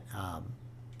is that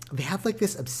they have like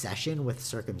this obsession with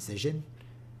circumcision.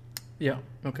 Yeah.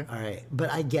 Okay. All right,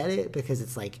 but I get it, because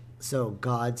it's like, so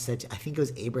God said I think it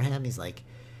was Abraham. He's like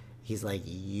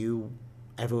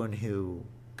everyone who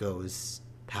goes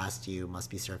past you must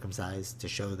be circumcised to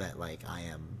show that like I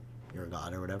am your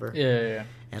God or whatever. Yeah.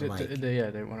 And they want to.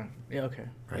 Yeah. Okay.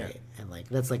 Right. Yeah. And like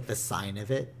that's like the sign of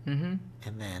it. Mm-hmm.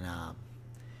 And then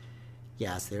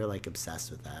so they're like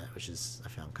obsessed with that, which is I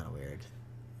found kind of weird.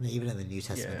 And even in the New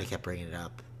Testament, they kept bringing it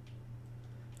up.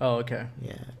 Oh, okay.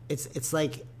 Yeah, it's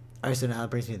like, all right. So now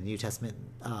it brings me to the New Testament.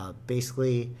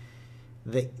 Basically,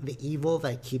 the evil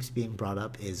that keeps being brought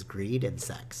up is greed and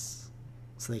sex.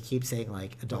 So they keep saying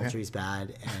like adultery is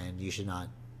bad and you should not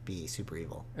be super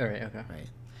evil. All right. Okay. Right.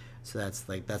 So that's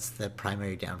the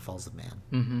primary downfalls of man.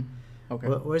 Mm-hmm. Okay.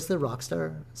 Where's the rock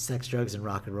star? Sex, drugs, and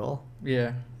rock and roll?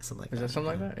 Yeah. Something like that. Is that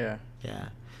something like that? Yeah. Yeah.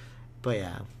 But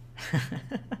yeah.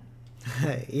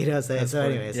 You know what I'm saying? That's so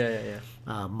funny. anyways.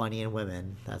 Yeah. Money and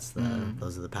women.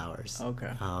 Those are the powers.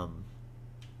 Okay.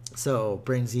 So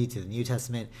brings you to the New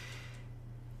Testament.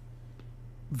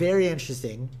 Very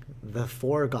interesting. The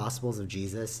 4 Gospels of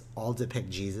Jesus all depict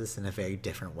Jesus in a very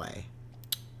different way.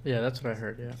 Yeah, that's what I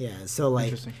heard. Yeah. Yeah. So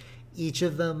like each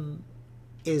of them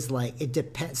is like, it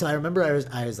depends. So I remember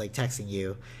I was like texting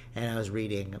you and I was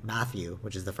reading Matthew,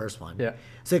 which is the first one. Yeah.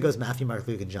 So it goes Matthew, Mark,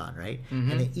 Luke, and John, right?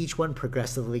 Mm-hmm. And then each one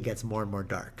progressively gets more and more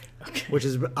dark. Okay. Which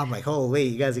is, I'm like, holy,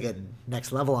 you guys are getting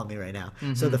next level on me right now.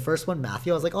 Mm-hmm. So the first one,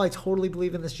 Matthew, I was like, oh, I totally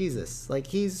believe in this Jesus. Like,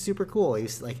 he's super cool.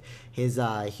 He's like, he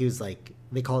was like,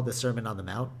 they call it the Sermon on the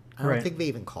Mount. I don't think they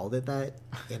even called it that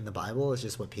in the Bible. It's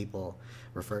just what people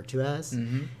refer to as.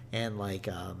 Mm-hmm. And like,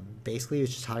 basically he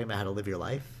was just talking about how to live your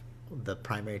life. The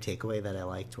primary takeaway that I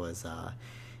liked was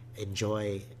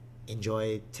enjoy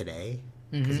today,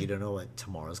 because you don't know what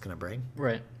tomorrow's going to bring.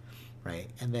 Right.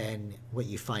 And then what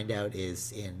you find out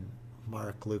is in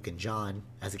Mark, Luke, and John,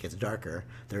 as it gets darker,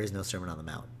 there is no Sermon on the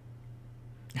Mount.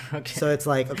 Okay. So it's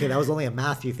like, okay, that was only a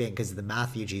Matthew thing, because the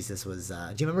Matthew Jesus was, do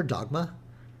you remember Dogma?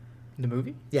 The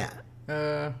movie? Yeah.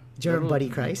 Do you remember Buddy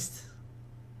Christ?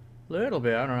 A little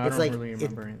bit. I don't know. I don't really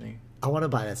remember anything. I want to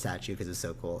buy that statue because it's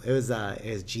so cool. It was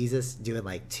Jesus doing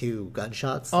like 2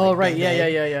 gunshots. Oh, like, right.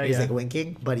 Yeah. He's like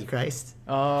winking, Buddy Christ.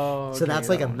 Oh, okay, so that's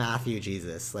like a Matthew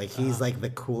Jesus. Like he's like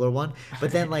the cooler one.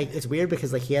 But then like it's weird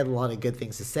because like he had a lot of good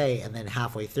things to say, and then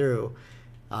halfway through,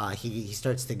 he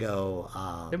starts to go.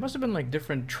 There must have been like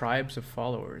different tribes of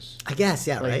followers. I guess,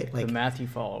 yeah, like, right. Like the Matthew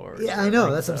followers. Yeah, I know.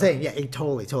 Like that's what I'm saying. Yeah,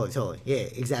 totally. Yeah,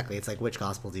 exactly. It's like, which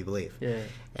gospel do you believe? Yeah.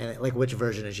 And like, which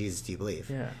version of Jesus do you believe?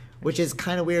 Yeah. Which is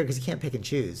kind of weird because you can't pick and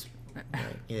choose. Right?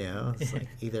 You know, it's like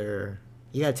either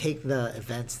you got to take the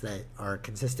events that are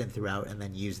consistent throughout and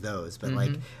then use those. But like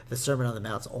the Sermon on the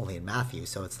Mount's only in Matthew,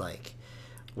 so it's like,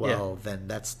 well, then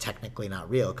that's technically not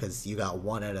real because you got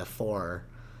 1 out of 4.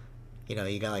 You know,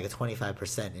 you got like a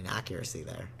 25% inaccuracy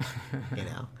there. You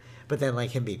know, but then like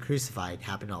him being crucified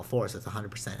happened in all 4, so it's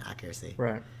 100% accuracy.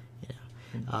 Right.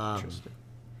 You know,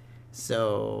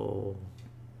 so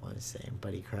what was he saying?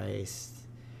 Buddy Christ.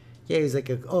 Yeah, he was like,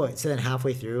 so then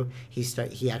halfway through,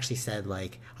 he actually said,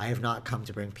 like, I have not come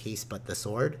to bring peace but the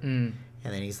sword. And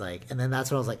then he's like, and then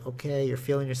that's when I was like, okay, you're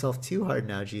feeling yourself too hard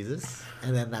now, Jesus.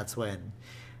 And then that's when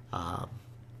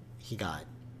he got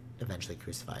eventually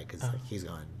crucified, because like,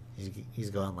 he's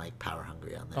going like power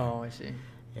hungry on there. Oh, I see.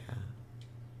 Yeah.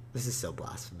 This is so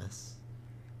blasphemous.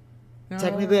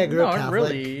 Technically, I grew up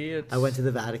Catholic. Really, I went to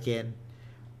the Vatican.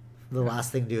 The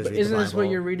last thing to do is read the Bible. Isn't this what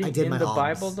you're reading in the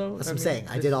Bible, though? That's what I'm saying.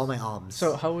 I did all my alms.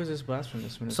 So how is this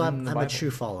blasphemous when it's so in the I'm Bible? a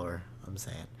true follower, I'm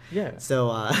saying. Yeah.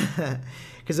 So,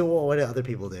 because what do other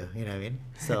people do? You know what I mean?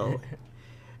 So,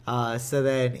 so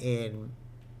then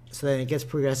it gets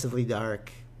progressively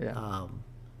dark. Yeah.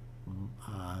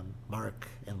 Mark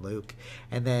and Luke,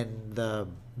 and then the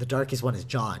darkest one is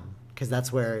John, because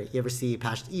that's where you ever see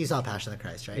Passion. You saw Passion of the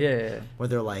Christ, right? Yeah. Where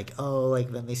they're like, oh,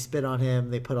 like then they spit on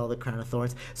him, they put all the crown of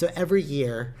thorns. So every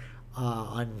year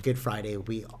on Good Friday,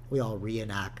 we all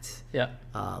reenact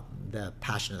the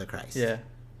Passion of the Christ. Yeah.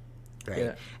 Right.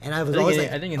 Yeah. And I was always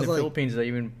I think in the Philippines they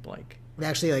even like they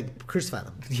actually like crucify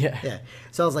them. Yeah. Yeah.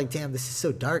 So I was like, damn, this is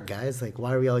so dark, guys. Like,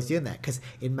 why are we always doing that? Because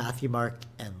in Matthew, Mark,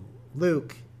 and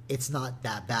Luke, it's not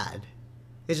that bad.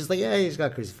 It's just like, yeah, he just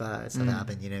got crucified. Stuff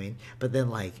happened, you know what I mean? But then,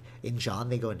 like, in John,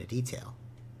 they go into detail.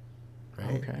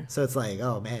 Right? Okay. So it's like,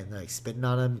 oh, man, they're, like, spitting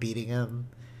on him, beating him,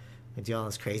 and doing all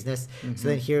this craziness. So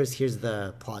then here's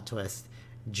the plot twist.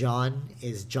 John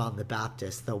is John the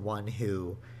Baptist, the one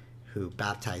who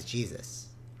baptized Jesus,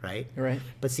 right? Right.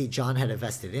 But see, John had a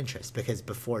vested interest, because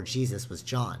before Jesus was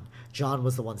John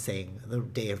was the one saying the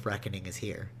day of reckoning is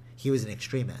here. He was an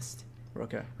extremist.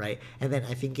 Okay. Right. And then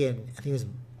I think it was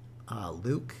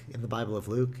Luke, in the Bible of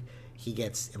Luke, he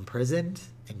gets imprisoned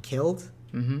and killed,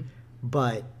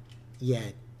 but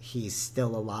yet he's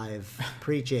still alive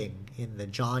preaching in the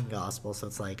John gospel. So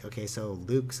it's like, okay, so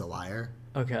Luke's a liar.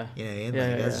 Okay. You know what I mean?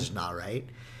 Like, that's just not right.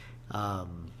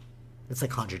 It's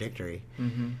like contradictory.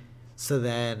 So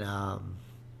then,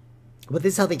 but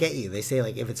this is how they get you. They say,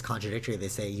 like, if it's contradictory, they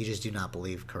say you just do not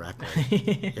believe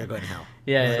correctly. You're going to hell.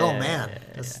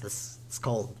 That's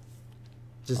cold.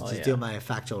 Just doing my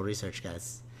factual research,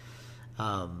 guys.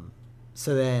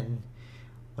 So then,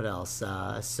 what else?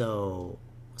 So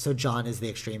John is the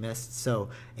extremist. So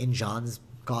in John's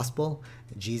gospel,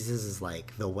 Jesus is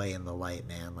like the way and the light,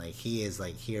 man. Like, he is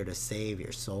like here to save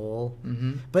your soul.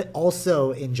 But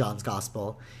also in John's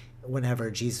gospel, whenever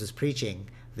Jesus was preaching,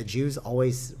 the Jews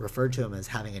always referred to him as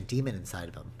having a demon inside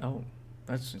of him. Oh,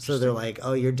 that's interesting. So they're like,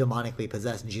 oh, you're demonically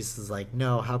possessed. And Jesus is like,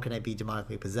 no, how can I be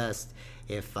demonically possessed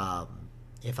if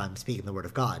I'm speaking the word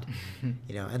of God?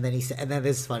 You know, and then he said, and then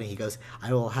this is funny, he goes,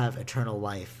 I will have eternal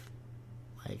life,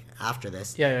 like, after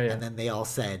this. Yeah. And then they all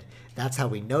said, that's how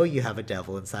we know you have a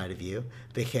devil inside of you,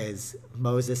 because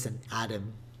Moses and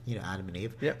Adam, you know, Adam and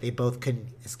Eve, they both couldn't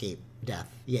escape death.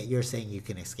 Yet you're saying you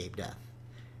can escape death.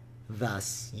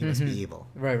 Thus, you must be evil.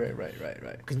 Right.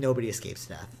 Because nobody escapes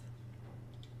death.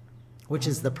 Which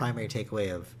is the primary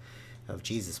takeaway of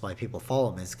Jesus, why people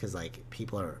follow him, is because, like,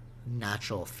 people are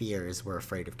natural fear is we're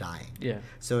afraid of dying. Yeah.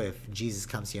 So if Jesus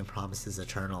comes to you and promises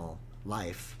eternal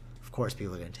life, of course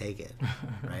people are going to take it,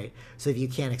 right? So if you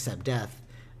can't accept death,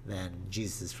 then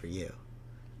Jesus is for you.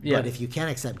 Yeah. But if you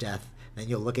can't accept death, then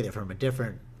you'll look at it from a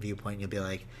different viewpoint. You'll be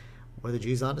like, were the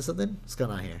Jews onto something? What's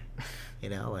going on here? You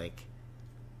know, like,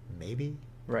 maybe.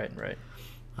 Right.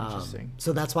 Interesting.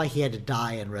 So that's why he had to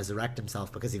die and resurrect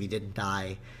himself, because if he didn't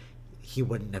die, he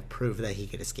wouldn't have proved that he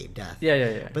could escape death.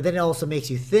 Yeah. But then it also makes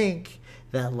you think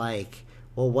that, like,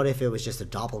 well, what if it was just a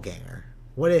doppelganger?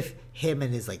 What if him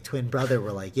and his, like, twin brother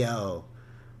were like, yo,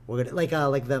 we're gonna,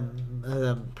 like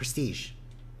the Prestige.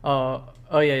 Yeah.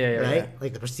 Right? Yeah.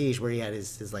 Like the Prestige, where he had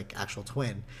his like actual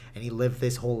twin, and he lived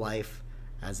this whole life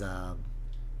as a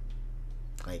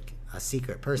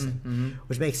secret person,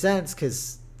 which makes sense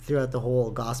because throughout the whole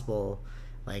gospel,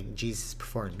 like, Jesus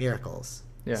performed miracles.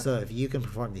 Yeah. So if you can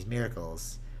perform these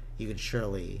miracles, you're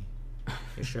surely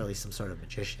some sort of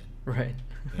magician. Right.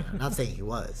 You know, not saying he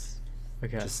was.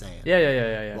 Okay. Just saying.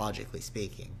 Yeah. Logically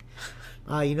speaking.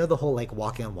 You know the whole, like,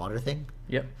 walking on water thing?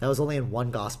 Yep. That was only in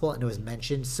one gospel, and it was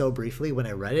mentioned so briefly when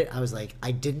I read it. I was like,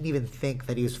 I didn't even think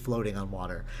that he was floating on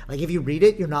water. Like, if you read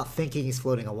it, you're not thinking he's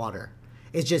floating on water.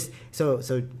 It's just so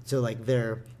like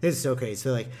this is so crazy.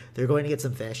 So, like, they're going to get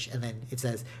some fish, and then it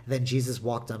says, then Jesus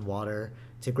walked on water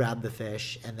to grab the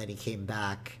fish, and then he came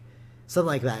back. Something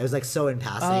like that. It was, like, so in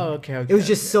passing. Oh, okay. It was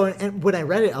just so, and when I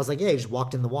read it, I was like, yeah, he just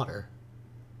walked in the water.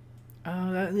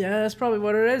 Oh, that's probably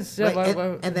what it is. Yeah,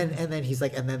 right? and then he's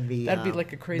like, and then that'd be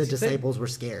like a crazy the disciples were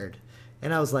scared,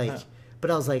 and I was like, but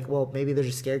I was like, well, maybe they're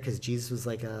just scared because Jesus was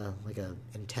like a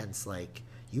intense, like,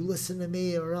 you listen to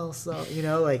me or else, you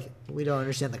know, like we don't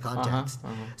understand the context.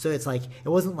 So it's like, it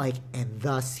wasn't like, and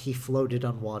thus he floated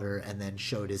on water and then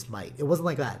showed his might. It wasn't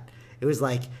like that. It was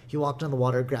like he walked on the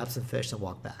water, grabbed some fish, and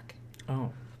walked back.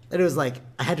 Oh. And it was like,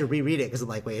 I had to reread it because I'm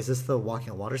like, wait, is this the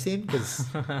walking on water scene? Because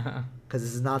this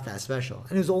is not that special.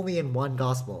 And it was only in one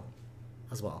gospel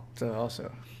as well. So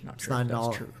also not It's true. not in That's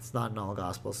all. true. It's not in all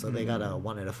gospels. So they got a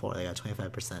 1 out of 4. They got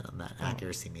 25% on that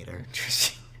accuracy meter.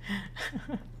 Interesting.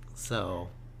 So,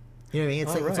 you know what I mean?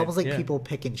 It's like, it's almost like people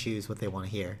pick and choose what they want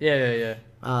to hear.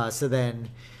 Yeah. So then,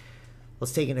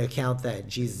 let's take into account that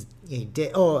Jesus he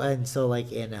did. Oh, and so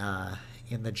like in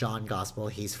the John Gospel,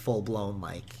 he's full blown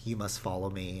like, you must follow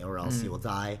me or else you will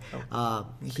die.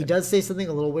 He does say something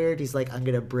a little weird. He's like, I'm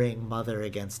gonna bring mother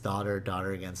against daughter,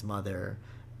 daughter against mother,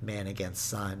 man against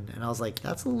son. And I was like,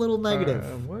 that's a little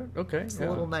negative. What? Okay. It's a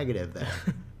little negative there.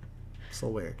 So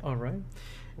weird. All right.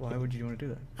 Why would you want to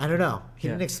do that? I don't know. He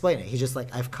didn't explain it. He's just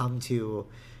like, I've come to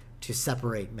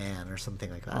separate man or something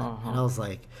like that. And I was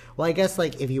like, well, I guess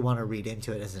like if you want to read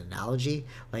into it as an analogy,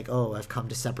 like, oh, I've come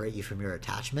to separate you from your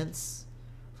attachments.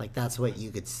 Like that's what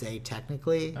you could say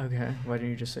technically. Okay. Why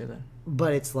didn't you just say that?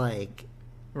 But it's like,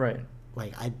 right.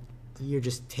 Like you're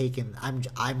just taking.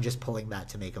 I'm just pulling that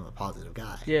to make him a positive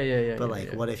guy. Yeah.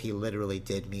 But what if he literally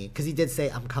did mean? Because he did say,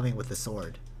 I'm coming with the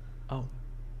sword. Oh.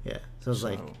 Yeah. So I was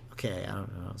like, okay, I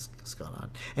don't know what's going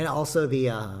on. And also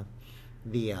the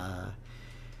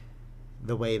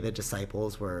way the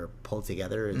disciples were pulled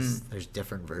together is there's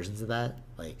different versions of that.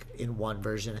 Like in one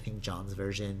version, I think John's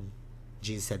version,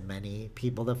 Jesus had many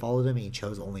people that followed him. He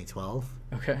chose only 12.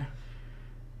 Okay.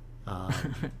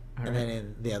 And then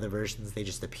in the other versions, they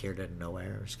just appeared out of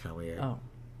nowhere. It was kind of weird. Oh.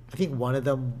 I think one of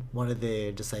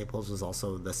the disciples was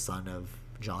also the son of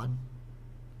John.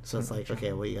 So it's like,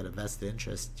 okay, well, you got a vested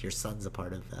interest. Your son's a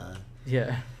part of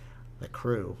the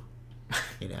crew,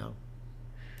 you know.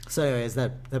 So anyways,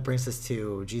 that brings us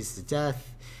to Jesus'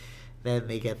 death. Then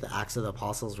they get the Acts of the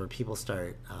Apostles where people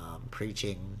start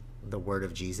preaching the word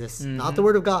of Jesus. Not the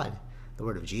word of God, the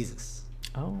word of Jesus.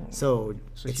 Oh. So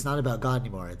it's not about God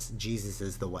anymore. It's Jesus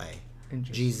is the way.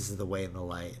 Jesus is the way and the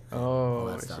light. And all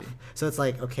that stuff. See. So it's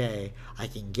like, okay, I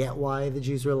can get why the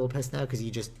Jews were a little pissed now because you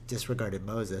just disregarded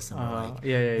Moses. And we're like,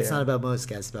 it's not about Moses,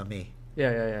 guys. It's about me.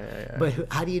 Yeah. But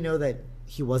how do you know that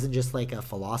he wasn't just like a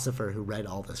philosopher who read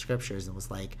all the scriptures and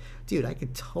was like, dude, I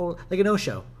could totally, like an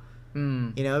Osho.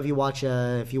 You know, if you watch,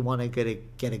 if you want to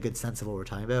get a good sense of what we're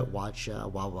talking about, watch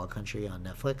Wild Wild Country on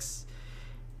Netflix.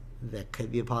 That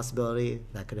could be a possibility.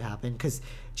 That could happen because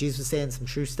Jesus was saying some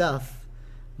true stuff,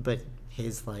 but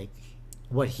his like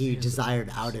what he desired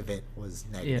out of it was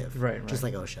negative. Yeah, right. Just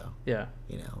like Osho. Yeah.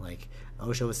 You know, like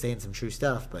Osho was saying some true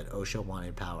stuff, but Osho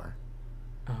wanted power.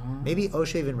 Maybe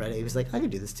Osho even read it. He was like, I could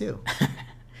do this too.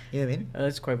 You know what I mean?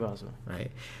 That's quite possible.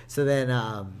 Right. So then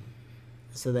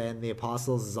the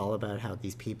apostles is all about how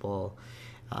these people,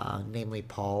 namely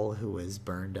Paul, who was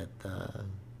burned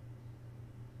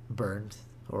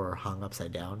or hung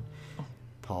upside down.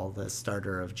 Paul, the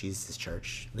starter of Jesus'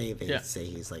 church. They say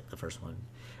he's like the first one.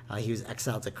 He was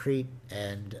exiled to Crete,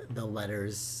 and the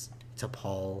letters to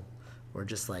Paul were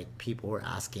just like people were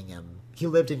asking him. He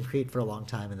lived in Crete for a long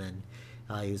time, and then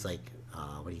he was like,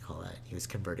 what do you call that? He was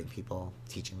converting people,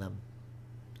 teaching them.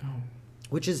 Oh.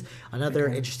 Which is another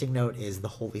interesting note is the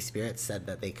Holy Spirit said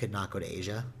that they could not go to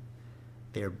Asia.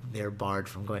 They're barred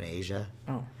from going to Asia.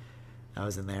 Oh. I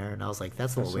was in there, and I was like,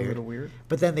 that's a little weird.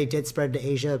 But then they did spread to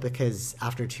Asia because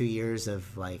after 2 years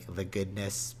of, like, the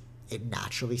goodness, it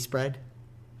naturally spread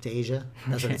to Asia.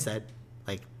 That's what it said.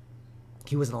 Like,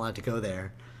 he wasn't allowed to go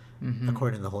there,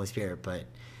 according to the Holy Spirit, but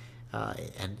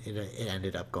and it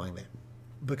ended up going there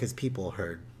because people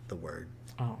heard the word.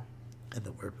 Oh. And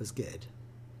the word was good.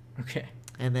 Okay.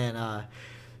 And then,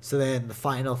 so then the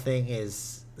final thing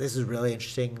is, this is really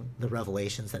interesting, the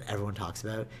revelations that everyone talks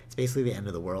about. It's basically the end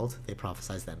of the world. They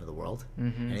prophesize the end of the world.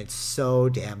 And it's so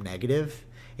damn negative.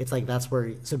 It's like that's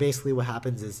where... So basically what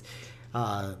happens is...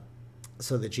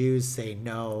 so the Jews say,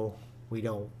 no, we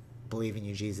don't believe in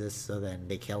you, Jesus. So then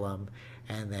they kill him.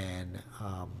 And then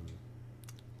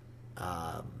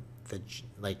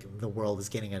the world is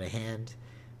getting out of hand.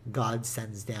 God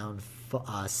sends down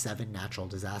 7 natural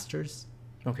disasters.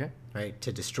 Okay. Right,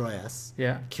 to destroy us.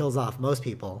 Yeah. Kills off most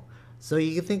people. So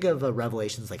you can think of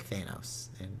Revelations like Thanos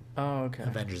and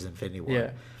Avengers Infinity War.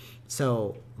 Yeah.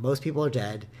 So most people are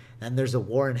dead. Then there's a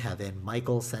war in heaven.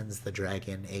 Michael sends the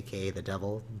dragon, aka the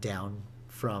devil, down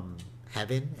from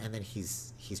heaven, and then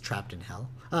he's trapped in hell.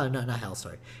 No, not hell.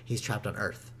 Sorry, he's trapped on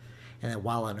Earth, and then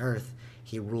while on Earth,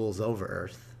 he rules over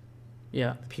Earth.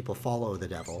 Yeah. People follow the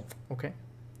devil. Okay.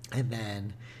 And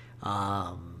then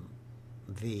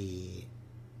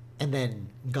And then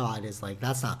God is like,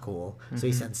 that's not cool. So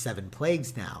he sends 7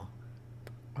 plagues now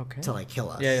to like kill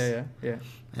us. Yeah.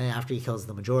 And after he kills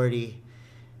the majority,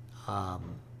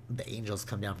 the angels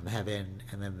come down from heaven,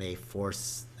 and then they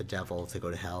force the devil to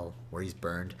go to hell, where he's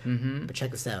burned. But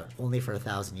check this out, only for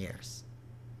 1,000 years.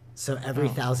 So every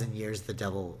 1,000 years, the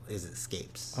devil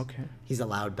escapes. Okay. He's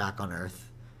allowed back on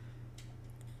Earth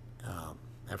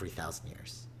every 1,000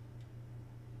 years.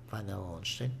 Find that a little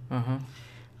interesting.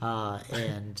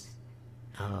 And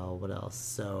what else?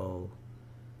 So,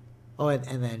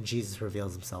 and then Jesus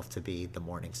reveals himself to be the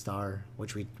morning star,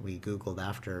 which we Googled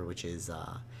after, which is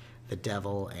the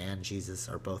devil and Jesus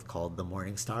are both called the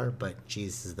morning star, but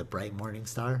Jesus is the bright morning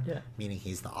star, meaning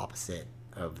he's the opposite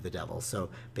of the devil. So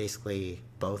basically,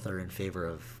 both are in favor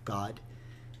of God,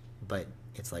 but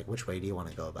it's like, which way do you want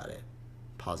to go about it?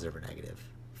 Positive or negative?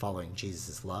 Following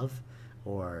Jesus' love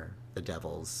or the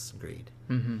devil's greed?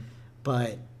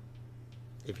 But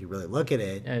if you really look at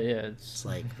it, it's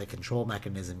like the control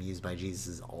mechanism used by Jesus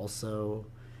is also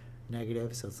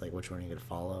negative. So it's like, which one are you going to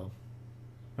follow?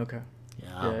 Okay.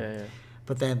 Yeah.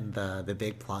 But then the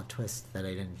big plot twist that I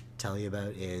didn't tell you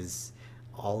about is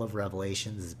all of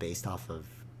Revelations is based off of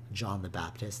John the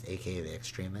Baptist, aka the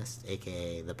extremist,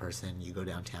 aka the person you go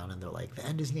downtown and they're like, the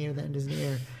end is near, the end is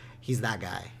near. He's that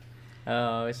guy.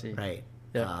 Oh, I see. Right.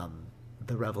 Yeah.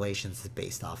 The Revelations is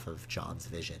based off of John's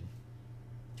vision.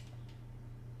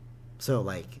 So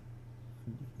like,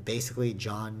 basically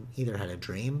John either had a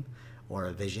dream or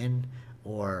a vision,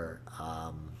 or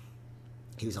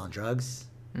he was on drugs,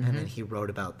 and then he wrote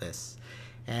about this,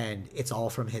 and it's all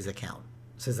from his account.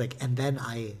 So it's like, and then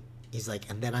I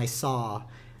saw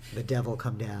the devil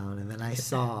come down, and then I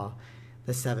saw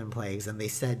the 7 plagues, and they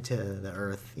said to the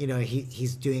earth,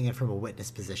 he's doing it from a witness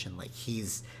position, like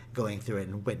he's going through it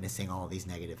and witnessing all these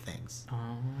negative things.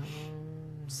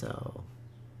 So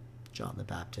John the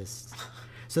Baptist.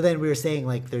 So then we were saying,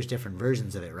 like, there's different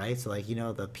versions of it, right? So like,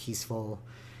 the peaceful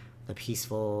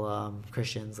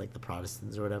Christians, like the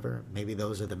Protestants or whatever, maybe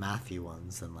those are the Matthew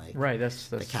ones, and like that's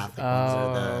the Catholic ones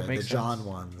are the John sense.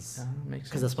 ones, makes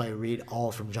because that's why I read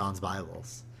all from John's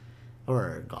Bibles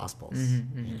or Gospels.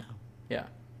 Yeah,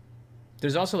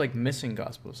 there's also like missing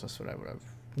Gospels. That's what I would have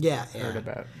heard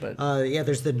about. But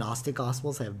there's the Gnostic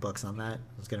Gospels. I have books on that.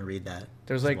 I was gonna read that.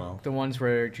 There's like the ones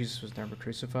where Jesus was never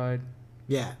crucified.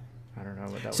 Yeah, I don't know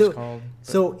what that was called.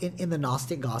 But. So in the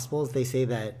Gnostic Gospels, they say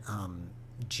that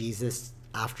Jesus,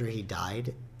 after he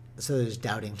died, so there's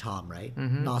doubting Tom, right?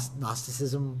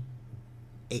 Gnosticism,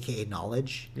 aka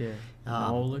knowledge,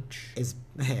 knowledge is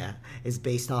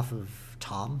based off of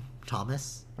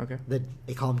Thomas. Okay.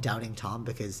 They call him doubting Tom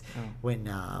because when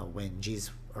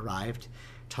Jesus arrived,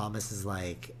 Thomas is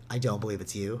like, I don't believe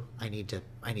it's you. I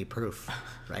need proof,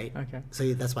 right? Okay.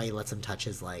 So that's why he lets him touch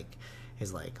his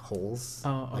holes,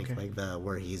 okay. like the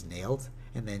where he's nailed,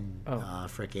 and then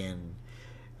frickin'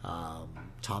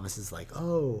 Thomas is like,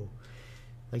 oh,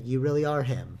 like you really are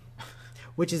him,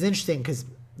 which is interesting because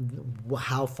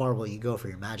how far will you go for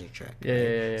your magic trick?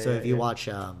 So if you watch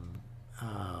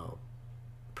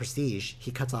Prestige,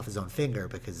 he cuts off his own finger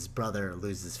because his brother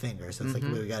loses his finger, so it's like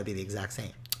we got to be the exact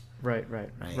same. Right.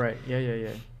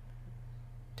 Yeah.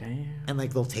 Damn. And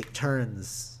like they'll take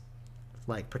turns,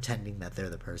 like pretending that they're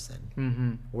the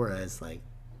person, whereas like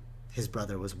his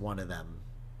brother was one of them.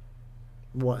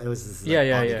 What it was this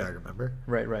bodyguard, remember?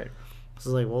 Right. So it's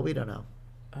like, well, we don't know.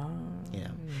 And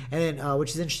then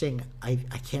which is interesting. I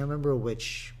can't remember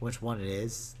which one it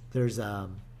is. There's a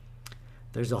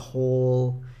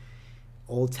whole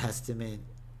Old Testament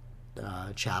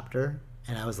chapter,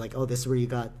 and I was like, oh, this is where you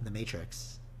got the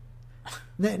Matrix.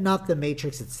 Not the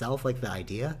Matrix itself, like the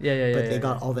idea. But they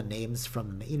got all the names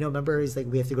from. Remember, he's like,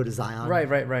 we have to go to Zion.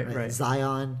 Right.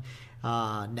 Zion.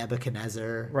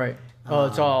 Nebuchadnezzar. Right. Oh,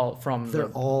 it's all from. They're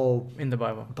all in the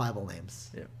Bible. Bible names.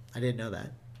 Yeah. I didn't know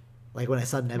that. Like when I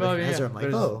saw Nebuchadnezzar, I'm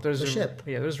like, there's a ship.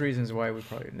 Yeah, there's reasons why we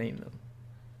probably named them.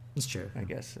 It's true. I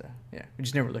guess. We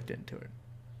just never looked into it.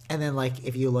 And then, like,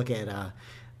 if you look at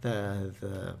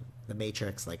the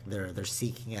Matrix, like they're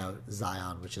seeking out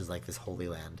Zion, which is like this holy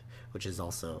land, which is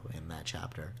also in that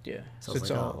chapter. Yeah. So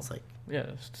it's like, it's like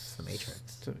it's the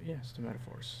Matrix. It's the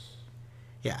metaphors.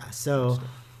 Yeah. So.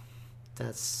 That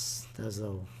was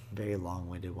a very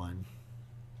long-winded one.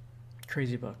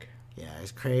 Crazy book. Yeah,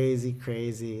 it's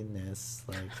craziness.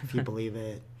 Like, if you believe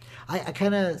it, I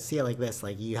kind of see it like this.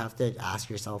 Like, you have to ask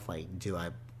yourself, like,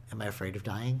 am I afraid of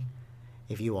dying?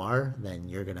 If you are, then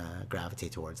you're gonna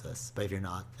gravitate towards this. But if you're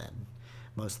not, then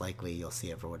most likely you'll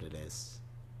see it for what it is.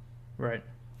 Right.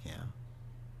 Yeah.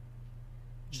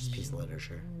 Just a piece of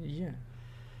literature. Yeah.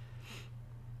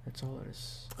 That's all it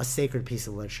is. A sacred piece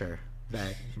of literature.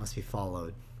 that must be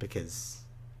followed because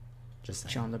just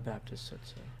saying. John the Baptist said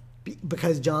so.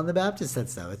 Because John the Baptist said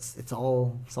so. It's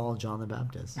all John the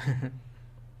Baptist.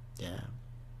 Yeah,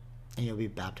 and you'll be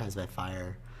baptized by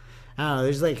fire. I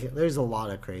don't know. There's a lot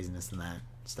of craziness in that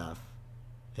stuff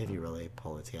if you really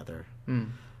pull it together.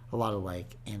 A lot of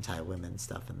like anti-women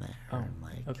stuff in there. Oh, and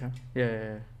like okay.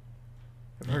 Yeah.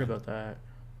 I've heard about that.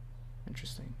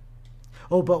 Interesting.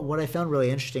 Oh, but what I found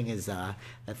really interesting is that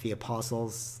the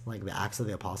apostles, like the Acts of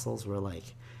the Apostles, were like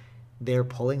they're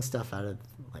pulling stuff out of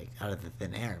the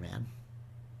thin air, man.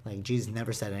 Like Jesus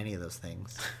never said any of those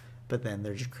things, but then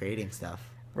they're just creating stuff.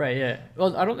 Right. Yeah.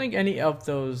 Well, I don't think any of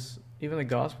those, even the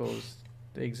Gospels,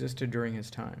 they existed during his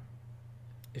time,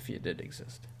 if it did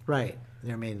exist. Right.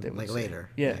 They're made like later.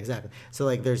 Yeah. Exactly. So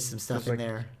like there's some stuff in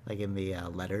there, like in the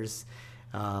letters.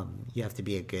 You have to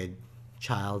be a good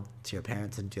child to your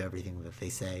parents and do everything that they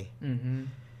say. Mm-hmm.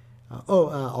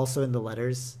 Also in the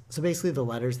letters. So basically the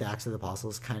letters, the Acts of the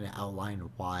Apostles, kind of outline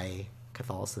why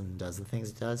Catholicism does the things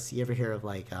it does. You ever hear of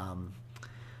like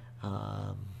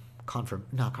not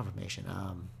confirmation.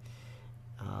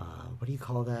 What do you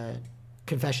call that?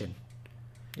 Confession.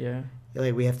 Yeah.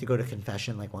 Like we have to go to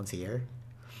confession like once a year.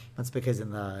 That's because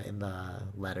in the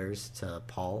letters to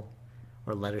Paul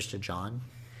or letters to John,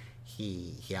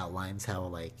 he outlines how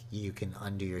like you can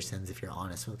undo your sins if you're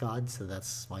honest with God. So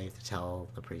that's why you have to tell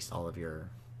the priest all of your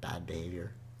bad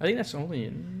behavior. I think that's only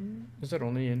in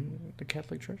the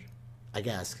Catholic Church? I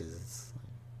guess because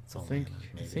it's only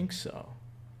I think so.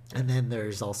 And then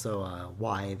there's also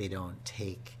why they don't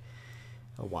take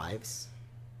wives.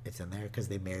 It's in there because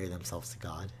they marry themselves to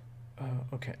God.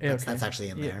 Okay. That's actually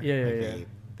in there. Yeah.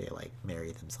 They like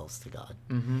marry themselves to God.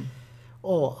 Mm-hmm.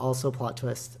 Oh, also plot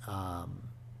twist.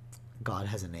 God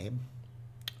has a name.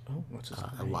 Oh, what's his name?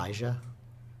 Elijah.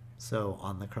 So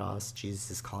on the cross, Jesus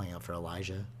is calling out for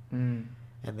Elijah. And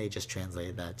they just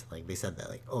translated that to like, they said that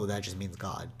like, oh, that just means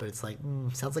God. But it's like,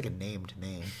 sounds like a name to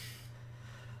me.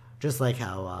 Just like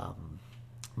how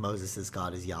Moses'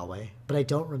 God is Yahweh. But I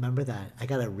don't remember that. I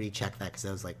got to recheck that because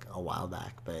that was like a while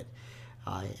back. But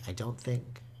I don't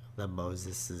think that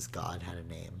Moses' God had a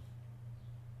name.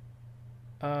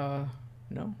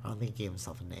 No. I don't think he gave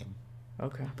himself a name.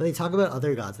 Okay. But they talk about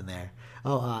other gods in there.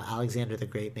 Alexander the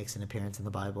Great makes an appearance in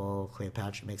the Bible.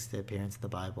 Cleopatra makes an appearance in the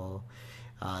Bible.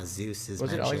 Zeus is mentioned.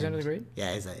 Was it Alexander the Great?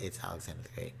 Yeah, it's Alexander the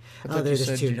Great.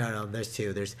 There's two. No, there's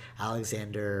two. There's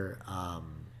Alexander. I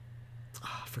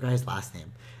forgot his last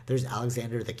name. There's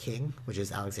Alexander the King, which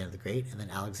is Alexander the Great, and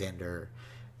then Alexander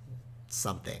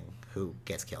something who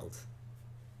gets killed.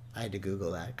 I had to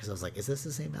Google that because I was like, is this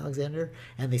the same Alexander?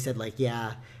 And they said like,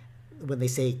 yeah. When they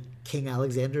say King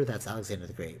Alexander, that's Alexander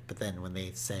the Great. But then when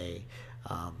they say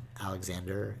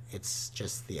Alexander, it's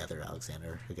just the other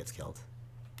Alexander who gets killed.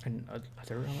 And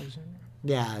other Alexander?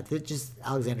 Yeah, just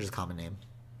Alexander's a common name.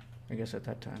 I guess at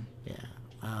that time. Yeah.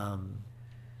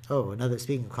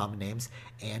 Speaking of common names,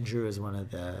 Andrew is one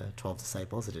of the 12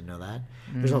 disciples. I didn't know that.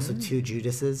 There's also two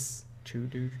Judases.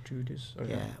 Judas?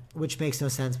 Okay. Yeah, which makes no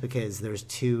sense because there's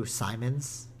two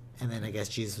Simons. And then I guess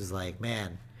Jesus was like,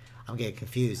 man, I'm getting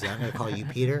confused. I'm going to call you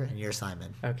Peter and you're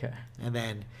Simon. Okay. And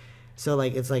then, so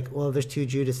like, it's like, well, there's two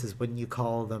Judases. Wouldn't you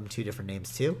call them two different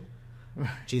names too?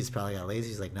 Jesus probably got lazy.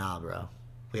 He's like, nah, bro.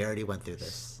 We already went through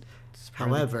this.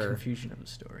 However, confusion of the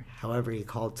story. However, he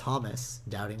called Thomas,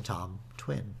 Doubting Tom,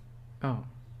 twin. Oh.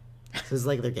 So it's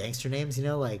like their gangster names, you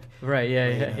know? Like, right,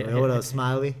 yeah. What else,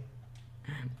 Smiley?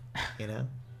 You know?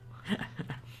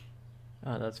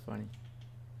 Oh, that's funny.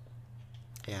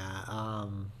 Yeah,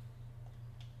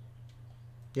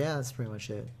 yeah, that's pretty much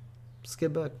it. It's a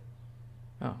good book.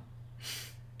 Oh.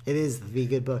 It is the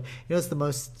good book. You know, it's the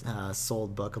most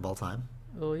sold book of all time.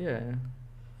 Oh, yeah.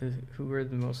 Who read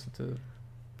the most of the...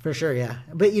 For sure, yeah.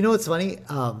 But you know what's funny?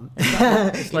 The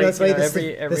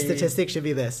statistic should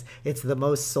be this. It's the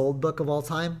most sold book of all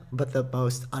time, but the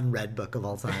most unread book of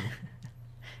all time.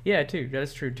 Yeah, too.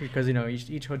 That's true, too. Because,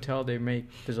 each hotel they make,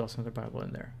 there's also another Bible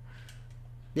in there.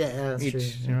 Yeah, that's true.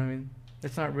 You know what I mean?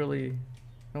 It's not really...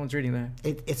 No one's reading that.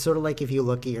 It's sort of like if you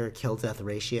look at your kill-death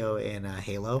ratio in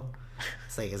Halo.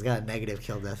 It's like it's got a negative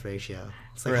kill-death ratio.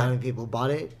 It's like how many people bought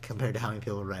it compared to how many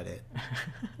people read it.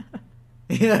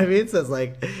 You know what I mean? So it's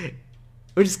like...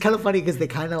 Which is kind of funny because they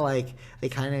kind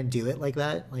of do it like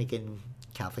that. Like in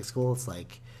Catholic school, it's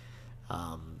like...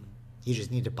 you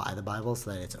just need to buy the Bible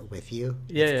so that it's with you.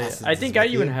 Yeah. I think I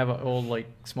even have an old,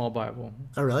 small Bible.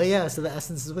 Oh, really? Yeah, so the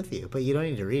essence is with you. But you don't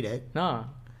need to read it. Nah.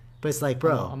 But it's like,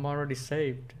 bro... I'm already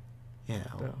saved. Yeah,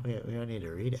 we don't need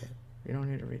to read it. You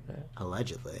don't need to read that.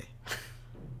 Allegedly.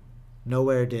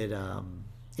 Nowhere did...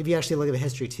 if you actually look at the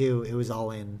history, too, it was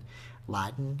all in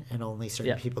Latin and only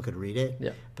certain Yeah. people could read it.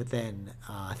 Yeah. But then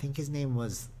I think his name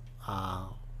was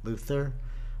Luther,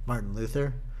 Martin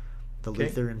Luther, the Okay.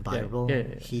 Lutheran Bible.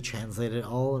 Yeah. He translated it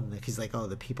all, and he's like, oh,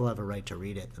 the people have a right to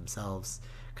read it themselves,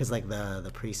 because like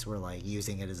the priests were like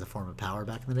using it as a form of power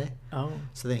back in the day. Oh.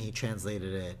 So then he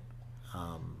translated it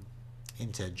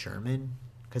into German,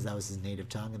 because that was his native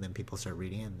tongue, and then people started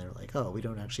reading it, and they're like, oh, we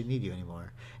don't actually need you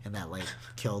anymore, and that like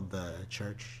killed the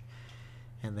church.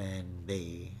 And then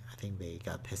I think they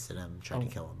got pissed at him, tried to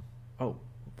kill him. Oh,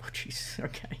 jeez.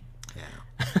 Okay.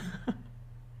 Yeah.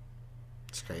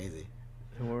 It's crazy.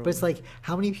 But But it's like,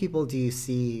 how many people do you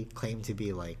see claim to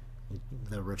be like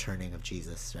the returning of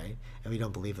Jesus, right? And we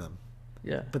don't believe them.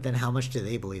 Yeah. But then how much do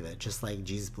they believe it? Just like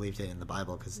Jesus believed it in the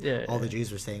Bible, because all the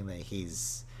Jews were saying that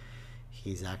he's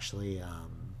actually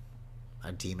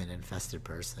a demon-infested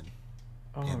person.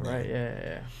 Oh, right.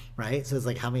 Yeah. Right? So it's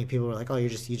like, how many people were like, oh, you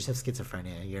just have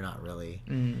schizophrenia, you're not really.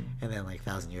 Mm. And then like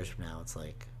 1,000 years from now, it's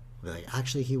like, we're like,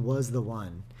 actually, he was the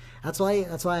one. That's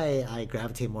why I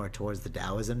gravitate more towards the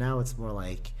Taoism now. It's more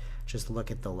like, just look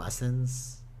at the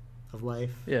lessons of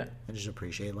life. Yeah. And just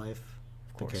appreciate life.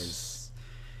 Of course. Because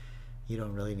you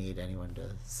don't really need anyone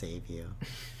to save you.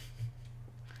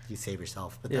 You save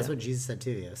yourself. But that's what Jesus said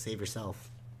too, save yourself.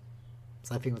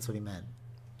 So I think that's what he meant.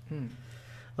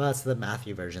 Well, that's the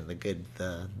Matthew version,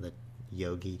 the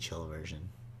yogi chill version.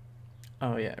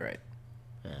 Oh, yeah, right.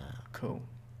 Yeah. Cool.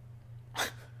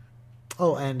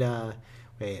 Oh, and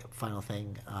wait, final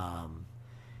thing.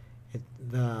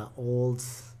 The old,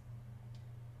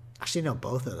 actually no,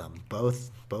 both of them,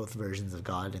 both versions of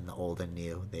God, in the old and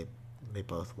new, they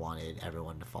both wanted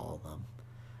everyone to follow them.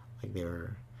 Like they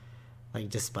were, like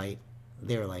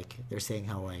they're saying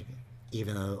how like,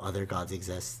 even though other gods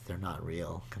exist, they're not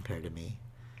real compared to me,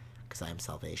 because I am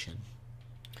salvation.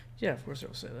 Yeah, of course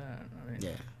they'll say that. I mean,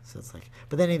 Yeah, so it's like,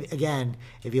 but then again,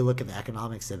 if you look at the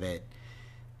economics of it,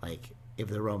 like if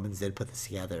the Romans did put this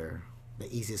together, the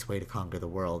easiest way to conquer the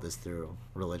world is through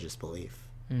religious belief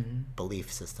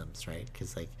systems, right?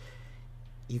 Because like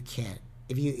you can't,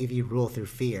 if you rule through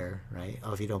fear, right?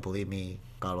 Oh, if you don't believe me,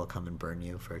 God will come and burn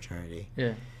you for eternity.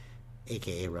 Yeah.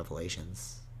 AKA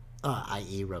Revelations,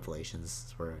 i.e. Revelations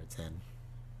is where it's in.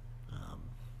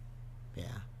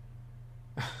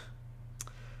 Yeah.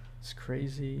 It's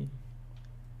crazy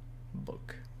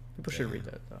book. People should read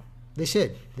that though. They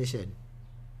should.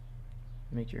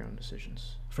 Make your own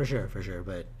decisions. For sure.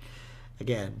 But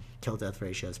again, kill-death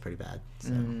ratio is pretty bad.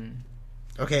 So.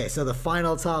 Okay, so the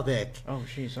final topic. Oh,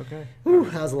 jeez. Okay. Whew,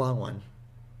 that was a long one.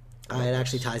 It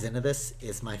actually ties into this.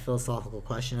 It's my philosophical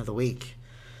question of the week.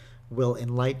 Will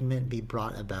enlightenment be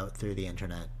brought about through the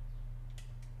internet?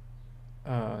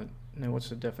 No, what's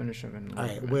the definition of enlightenment? All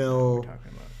right, What are we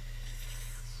talking about?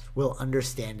 Will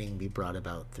understanding be brought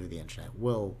about through the internet?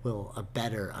 Will a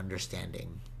better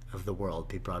understanding of the world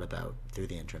be brought about through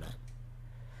the internet?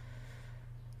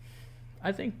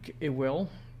 I think it will,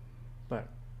 but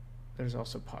there's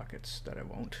also pockets that it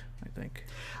won't, I think.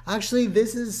 Actually,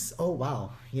 this is... Oh,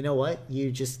 wow. You know what?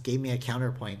 You just gave me a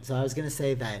counterpoint. So I was going to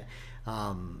say that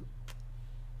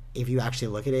if you actually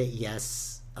look at it,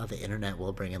 yes, the internet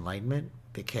will bring enlightenment,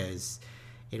 because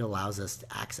it allows us to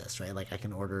access, right? Like I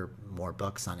can order more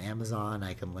books on Amazon.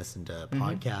 I can listen to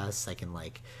podcasts. I can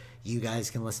like... You guys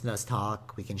can listen to us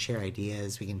talk. We can share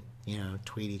ideas. We can,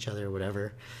 tweet each other,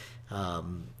 whatever,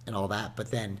 and all that. But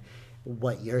then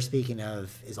what you're speaking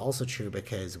of is also true,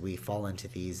 because we fall into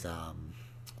these, what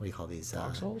do you call these?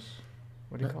 Voxels?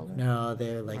 What do you call them? No,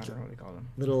 they're like I don't know what you call them.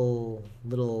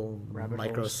 little Rabbit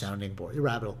micro holes. sounding board,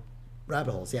 rabbit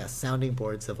holes. Yeah, sounding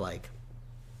boards of like,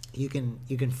 you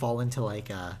can fall into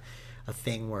like a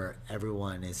thing where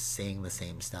everyone is saying the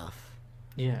same stuff.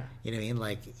 Yeah. You know what I mean?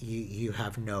 Like you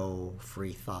have no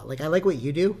free thought. Like I like what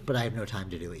you do, but I have no time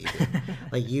to do what you do.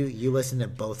 Like you listen to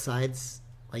both sides.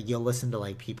 Like you'll listen to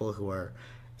like people who are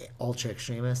ultra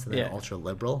extremist and then ultra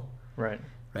liberal. Right.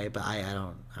 Right. But I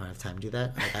don't have time to do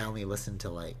that. Like I only listen to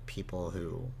like people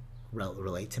who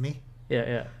relate to me.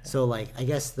 Yeah. So like I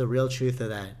guess the real truth of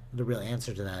that, the real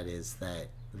answer to that is that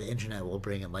the internet will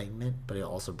bring enlightenment, but it'll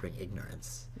also bring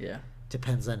ignorance. Yeah.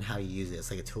 Depends on how you use it.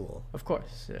 It's like a tool. Of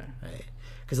course. Yeah. Right.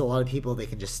 Because a lot of people, they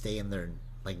can just stay in their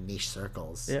like niche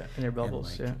circles. Yeah, in their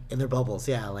bubbles. Like, in their bubbles.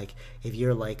 Yeah. Like if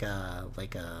you're like a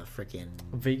freaking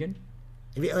vegan.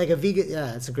 If you're like a vegan,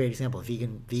 yeah, it's a great example.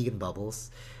 Vegan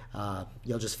bubbles.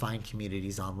 You'll just find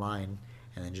communities online,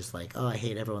 and then just like, oh, I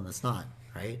hate everyone that's not,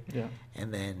 right? Yeah.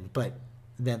 And then, but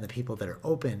then the people that are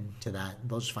open to that,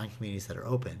 they'll just find communities that are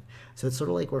open. So it's sort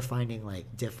of like we're finding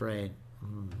like different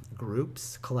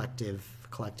groups, collective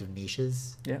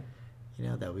niches. Yeah.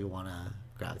 That we want to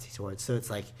gravitate towards. So it's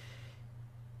like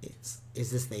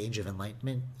is this the age of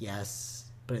enlightenment? Yes,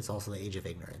 but it's also the age of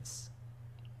ignorance.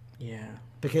 Yeah.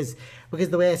 Because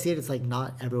the way I see it, it's like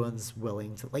not everyone's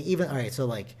willing to, like, even, all right, so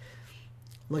like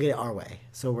look at it our way.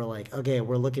 So we're like, okay,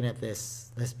 we're looking at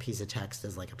this piece of text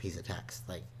as like a piece of text.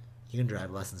 Like, you can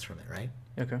derive lessons from it, right?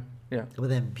 Okay. Yeah. But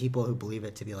then people who believe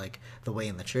it to be like the way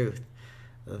and the truth,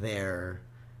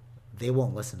 they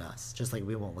won't listen to us, just like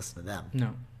we won't listen to them.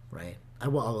 No. Right? I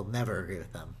will never agree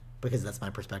with them because that's my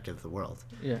perspective of the world.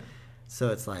 Yeah. So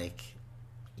it's like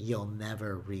you'll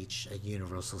never reach a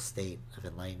universal state of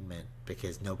enlightenment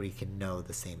because nobody can know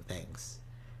the same things.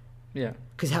 Yeah.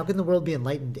 Because how can the world be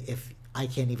enlightened if I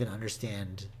can't even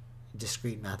understand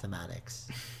discrete mathematics?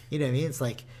 You know what I mean? It's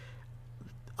like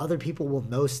other people will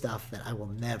know stuff that I will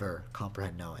never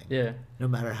comprehend knowing. Yeah. No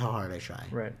matter how hard I try.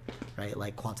 Right. Right?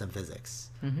 Like quantum physics.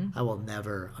 Mm-hmm. I will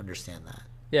never understand that.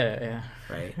 Yeah.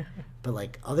 Right? But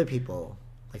like other people,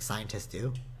 like scientists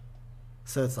do.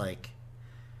 So it's like,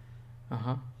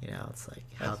 you know, it's like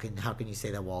how can you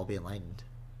say that we'll all be enlightened?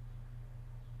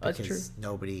 Because that's true.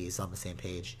 nobody's on the same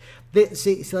page.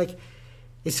 See, like,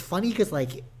 it's funny because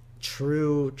like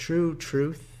true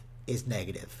truth is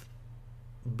negative,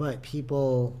 but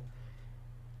people.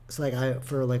 So like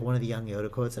for like one of the Young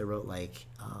Yoda quotes, I wrote like,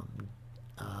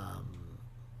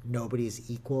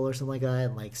 nobody's equal or something like that,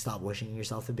 and like stop wishing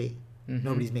yourself to be. Mm-hmm.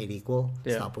 Nobody's made equal.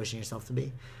 Yeah. Stop wishing yourself to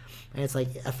be. And it's like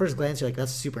at first glance you're like,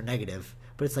 that's super negative,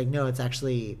 but it's like, no, it's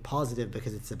actually positive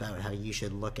because it's about how you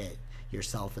should look at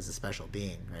yourself as a special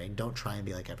being, right? Don't try and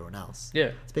be like everyone else.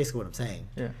 Yeah. It's basically what I'm saying.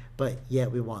 Yeah. But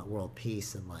yet we want world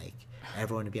peace and like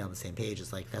everyone to be on the same page.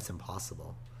 It's like, that's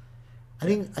impossible.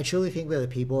 I truly think that the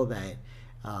people that,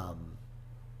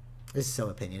 this is so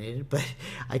opinionated, but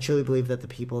I truly believe that the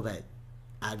people that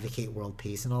advocate world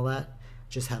peace and all that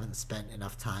just haven't spent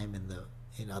enough time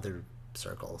in other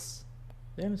circles.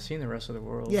 They haven't seen the rest of the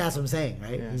world. Yeah, that's what I'm saying,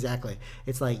 right? Yeah. Exactly.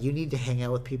 It's like you need to hang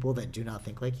out with people that do not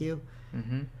think like you.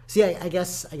 Mm-hmm. See, I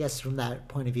guess from that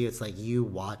point of view, it's like you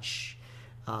watch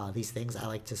these things. I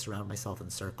like to surround myself in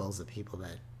circles of people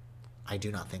that I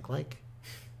do not think like,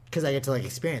 because I get to like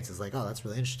experience. It's like, oh, that's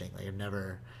really interesting. Like I've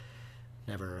never,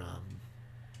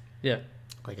 yeah.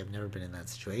 Like I've never been in that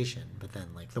situation, but then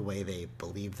like the way they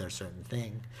believe their certain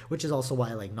thing, which is also why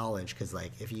I like knowledge, because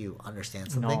like if you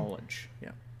understand something, knowledge,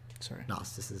 yeah, sorry,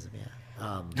 Gnosticism,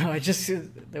 yeah. No, I just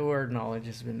the word knowledge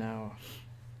has been now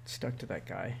stuck to that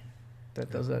guy that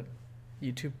does that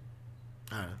YouTube.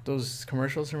 I don't know. Those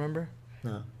commercials, remember?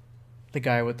 No. The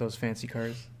guy with those fancy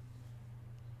cars.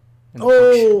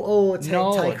 It's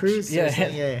Ty Cruz?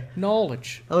 Yeah.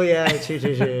 Knowledge. Oh, yeah, true,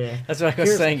 yeah. That's what I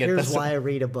was saying. Here's why I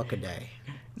read a book a day.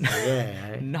 So,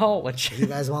 yeah. Right? Knowledge. If you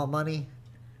guys want money?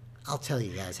 I'll tell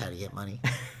you guys how to get money.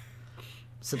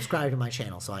 Subscribe to my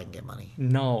channel so I can get money.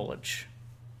 Knowledge.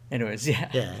 Anyways, yeah.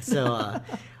 Yeah, so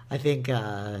I think,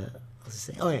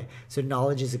 so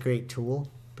knowledge is a great tool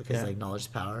because like knowledge is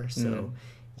power. So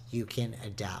you can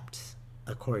adapt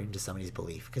according to somebody's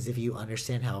belief, because if you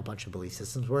understand how a bunch of belief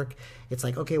systems work, it's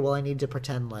like, okay, well, I need to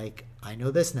pretend like I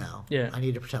know this now. I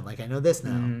need to pretend like I know this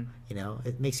now. You know,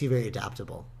 it makes you very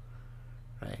adaptable,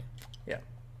 right? Yeah.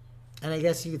 And I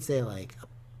guess you could say like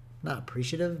not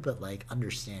appreciative, but like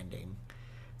understanding.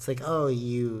 It's like, oh,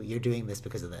 you're doing this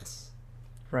because of this,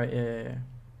 right? Yeah.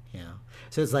 You know,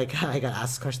 so it's like I got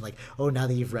asked this question like, oh, now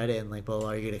that you've read it, and like, well,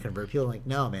 are you going to convert people? I'm like,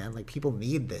 no, man, like people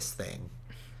need this thing.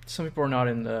 Some people are not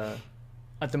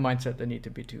at the mindset they need to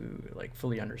be to like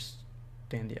fully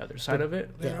understand the other side of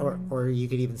it. Yeah, or you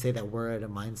could even say that we're at a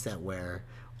mindset where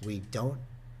we don't,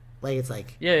 like, it's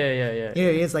like yeah. You know,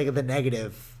 it's like the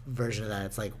negative version of that.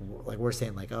 It's like we're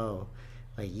saying like, oh,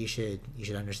 like you should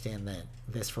understand that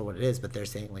this for what it is, but they're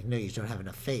saying like, no, you don't have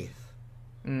enough faith.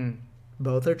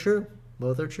 Both are true.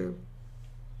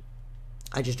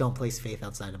 I just don't place faith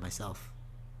outside of myself.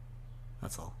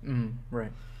 That's all.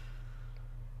 Right.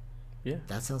 Yeah.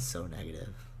 That sounds so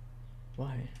negative.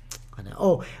 Why? I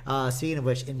know. Oh, speaking of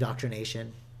which,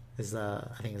 indoctrination is I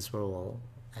think is where we'll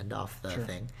end off the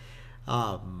thing.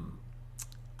 I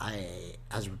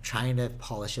was trying to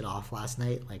polish it off last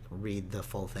night, like read the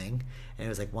full thing, and it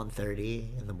was like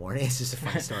 1:30 in the morning. It's just a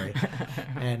funny story.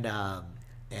 And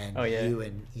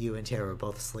you and Tara were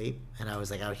both asleep, and I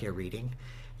was like out here reading,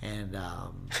 and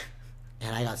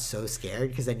I got so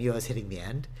scared because I knew I was hitting the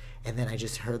end, and then I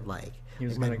just heard like he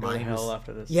was gonna go to hell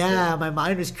after this. Yeah, my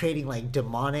mind was creating like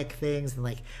demonic things, and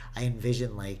like I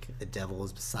envisioned like the devil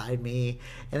was beside me,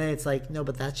 and then it's like, no,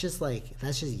 but that's just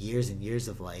years and years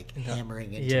of like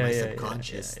hammering into my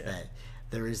subconscious that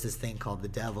there is this thing called the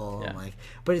devil. And like,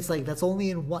 but it's like that's only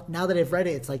in one. Now that I've read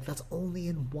it, it's like that's only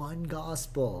in one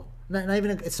gospel. Not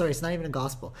even. Sorry, it's not even a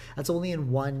gospel. That's only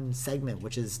in one segment,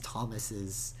 which is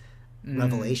Thomas's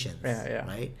revelations. Yeah.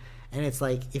 Right. And it's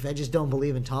like, if I just don't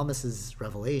believe in Thomas's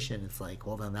revelation, it's like,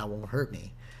 well, then that won't hurt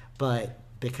me. But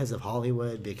because of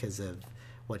Hollywood, because of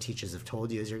what teachers have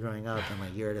told you as you're growing up, and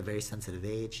like you're at a very sensitive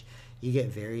age, you get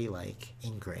very like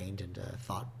ingrained into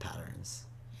thought patterns,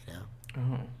 you know?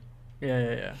 Oh,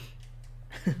 yeah.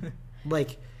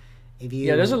 Like, if you...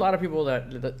 Yeah, there's a lot of people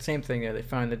that same thing, they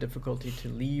find the difficulty to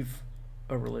leave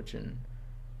a religion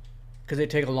because they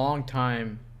take a long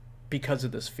time because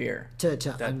of this fear. To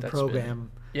unprogram...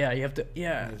 Yeah, you have to.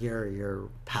 Your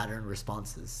pattern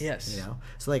responses. Yes. You know.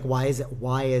 So like, why is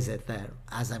it that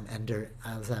as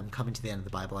I'm coming to the end of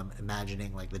the Bible, I'm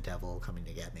imagining like the devil coming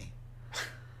to get me?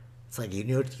 It's like, you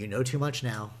know too much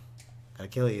now. Gotta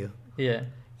kill you. Yeah.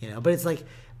 You know, but it's like,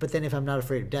 but then if I'm not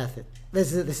afraid of death,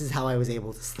 this is how I was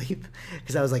able to sleep,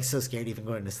 because I was like so scared even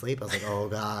going to sleep. I was like, oh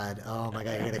God, oh my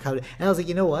God, you're gonna come. And I was like,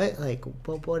 you know what? Like,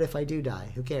 well, what if I do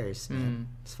die? Who cares, man?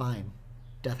 It's fine.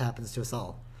 Death happens to us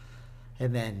all.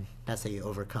 And then that's how you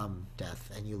overcome death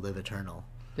and you live eternal.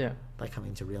 Yeah. By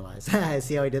coming to realize.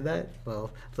 See how I did that?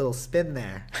 Little spin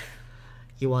there.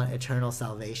 You want eternal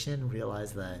salvation?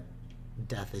 Realize that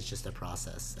death is just a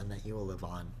process and that you will live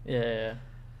on. Yeah.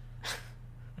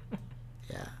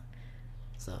 Yeah.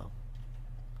 So.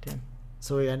 Damn.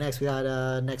 So we got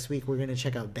next week we're gonna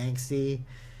check out Banksy.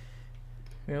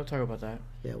 Yeah, we'll talk about that.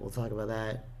 Yeah, we'll talk about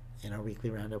that in our weekly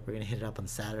roundup. We're gonna hit it up on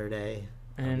Saturday.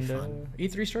 And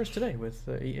E3 starts today with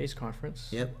the EA's conference.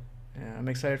 Yep. I'm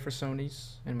excited for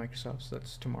Sony's and Microsoft's.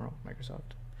 That's tomorrow.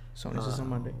 Microsoft. Sony's is on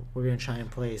Monday. We're going to try and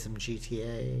play some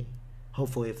GTA.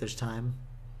 Hopefully, if there's time.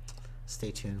 Stay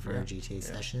tuned for our GTA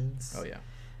sessions. Oh, yeah.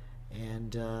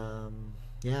 And,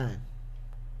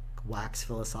 wax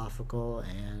philosophical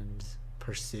and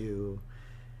pursue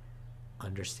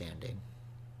understanding.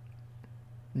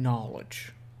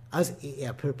 Knowledge.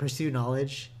 Pursue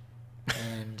knowledge.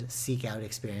 And seek out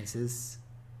experiences,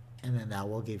 and then that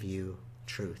will give you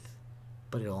truth,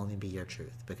 but it'll only be your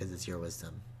truth because it's your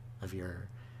wisdom of your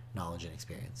knowledge and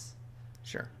experience.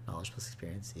 Sure. Knowledge plus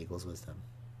experience equals wisdom.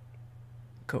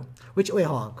 Cool. Wait,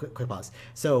 hold on, quick pause.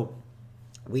 So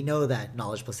we know that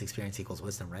knowledge plus experience equals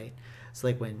wisdom, right? So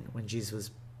like when Jesus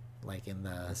was like in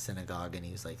the synagogue and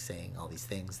he was like saying all these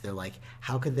things, they're like,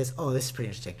 how could this is pretty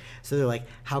interesting. So they're like,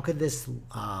 how could this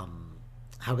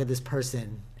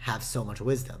person have so much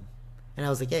wisdom? And I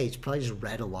was like, yeah, he's probably just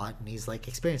read a lot and he's like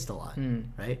experienced a lot,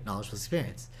 right? Knowledge plus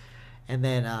experience. And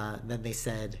then they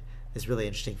said this really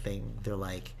interesting thing. They're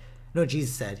like, no,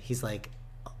 Jesus said, he's like,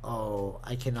 oh,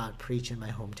 I cannot preach in my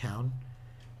hometown.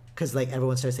 Because like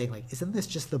everyone started saying like, isn't this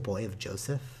just the boy of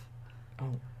Joseph?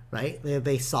 Oh. Right?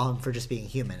 They saw him for just being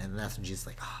human. And that's when Jesus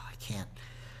like, oh, I can't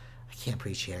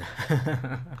preach here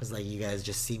because like you guys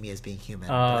just see me as being human,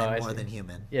 but I'm more than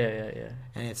human. Yeah.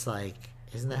 And it's like,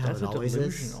 isn't that how it always is?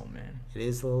 That's delusional, man. It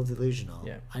is a little delusional.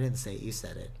 Yeah. I didn't say it. You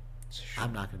said it.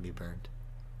 I'm not going to be burned.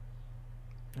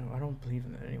 No, I don't believe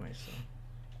in that anyway. So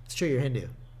it's true. You're Hindu.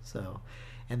 So,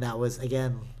 and that was,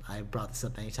 again, I brought this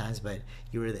up many times, but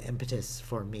you were the impetus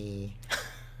for me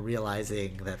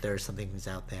realizing that there are some things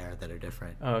out there that are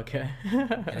different. Oh, okay.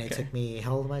 And it took me,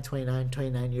 how old am I?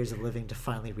 29 years of living to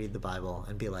finally read the Bible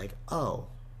and be like, oh,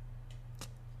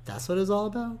 that's what it's all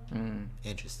about?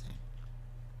 Interesting.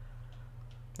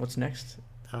 What's next?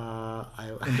 In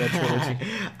that trilogy?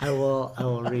 I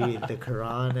will read the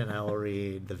Quran and I will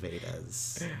read the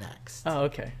Vedas next. Oh,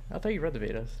 okay. I thought you read the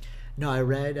Vedas. No, I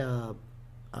read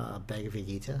Bhagavad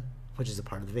Gita, which is a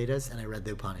part of the Vedas, and I read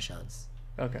the Upanishads.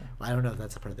 Okay. I don't know if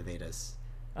that's a part of the Vedas.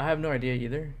 I have no idea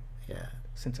either. Yeah.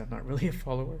 Since I'm not really a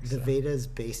follower. The Vedas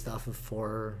based off of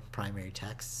 4 primary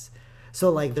texts. So,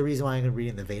 like, the reason why I'm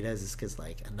reading the Vedas is because,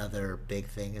 like, another big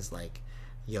thing is, like,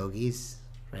 yogis,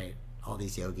 right? All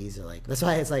these yogis are, like... That's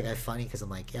why it's, like, funny, because I'm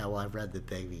like, yeah, well, I've read the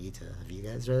Bhagavad Gita. Have you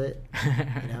guys read it?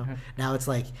 You know? Now it's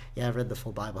like, yeah, I've read the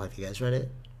full Bible. Have you guys read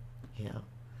it? You know?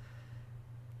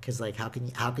 Because, like, how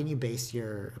can you base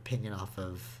your opinion off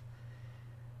of...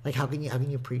 Like, how can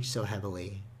you preach so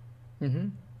heavily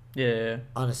yeah.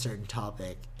 on a certain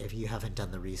topic if you haven't done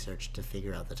the research to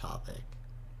figure out the topic?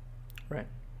 Right.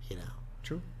 You know?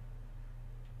 True.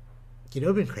 You know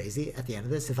what would have been crazy at the end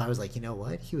of this if I was like, you know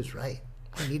what? He was right.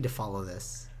 I need to follow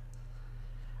this.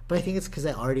 But I think it's because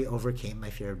I already overcame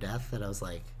my fear of death that I was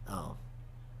like, oh,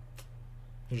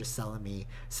 you're just selling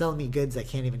me goods I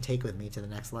can't even take with me to the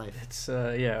next life. It's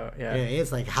yeah.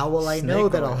 It's like, how will I know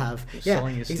that I'll have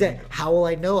exactly? How will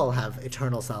I know I'll have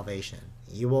eternal salvation?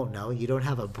 You won't know. You don't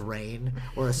have a brain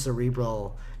or a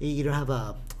cerebral. You don't have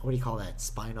a, what do you call that?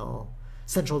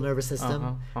 central nervous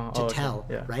system to tell,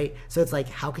 right? So it's like,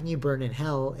 how can you burn in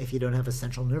hell if you don't have a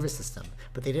central nervous system?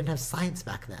 But they didn't have science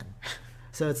back then.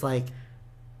 So it's like,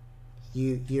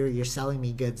 you're selling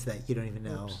me goods that you don't even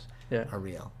know are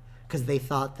real. Because they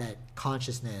thought that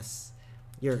consciousness,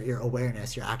 your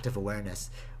awareness, your active awareness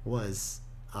was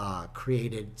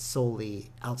created solely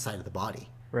outside of the body.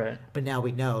 Right. But now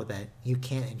we know that you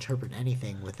can't interpret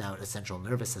anything without a central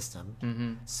nervous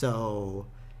system. So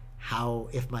how,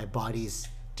 if my body's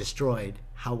destroyed,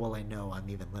 how will I know I'm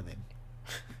even living?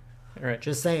 Right.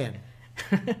 Just saying.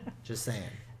 Just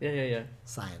saying. Yeah.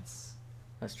 Science.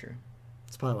 That's true.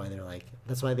 That's probably why they're like,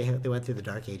 that's why they went through the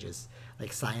Dark Ages.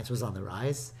 Like, science was on the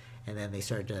rise, and then they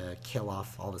started to kill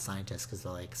off all the scientists because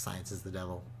they're like, science is the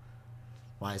devil.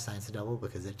 Why is science the devil?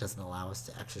 Because it doesn't allow us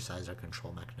to exercise our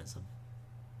control mechanism.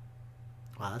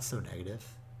 Wow, that's so negative.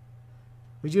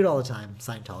 We do it all the time.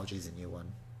 Scientology is a new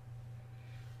one.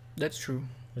 That's true.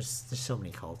 There's so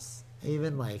many cults.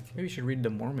 Even like, maybe you should read the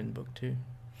Mormon book too.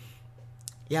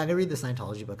 Yeah, I'm gonna read the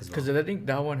Scientology book as well. Because I think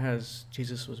that one has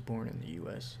Jesus was born in the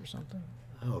U.S. or something.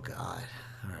 Oh God!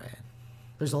 All right.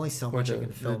 There's only so much I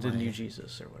can fill the new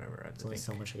Jesus or whatever. There's only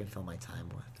so much I can fill my time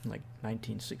with. Like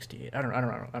 1968. I don't know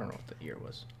what the year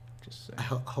was. Just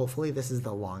hopefully this is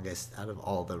the longest out of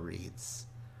all the reads.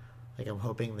 Like, I'm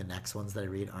hoping the next ones that I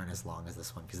read aren't as long as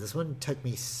this one, because this one took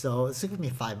me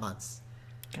 5 months.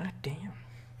 God damn.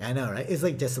 Yeah, I know, right? It's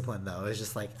like discipline, though. It's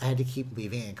just like I had to keep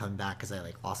leaving and coming back because I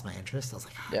like lost my interest. I was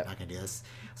like, I'm not gonna do this.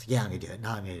 I was like, yeah, I'm gonna do it. No,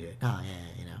 I'm gonna do it. No,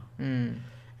 yeah, you know.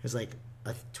 It was like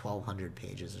 1,200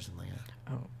 pages or something like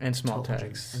that. Oh, and small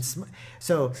text. And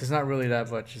so it's not really that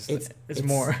much. It's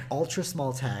more ultra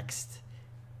small text,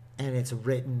 and it's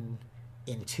written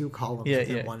in 2 columns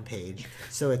within 1 page.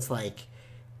 So it's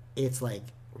like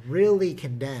really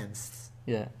condensed.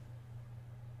 Yeah.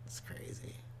 It's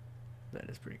crazy. That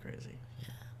is pretty crazy.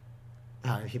 Yeah.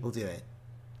 How many people do it?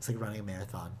 It's like running a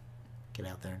marathon. Get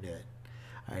out there and do it.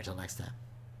 All right, till next time.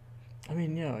 I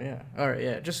mean, yeah. All right,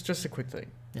 yeah. Just a quick thing.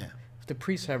 Yeah. The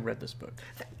priests have read this book.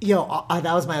 Yo,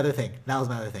 that was my other thing.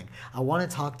 I want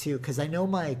to talk to, because I know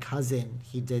my cousin,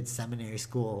 he did seminary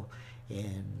school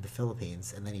in the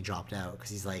Philippines, and then he dropped out because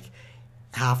he's like,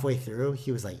 halfway through,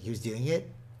 he was doing it.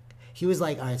 He was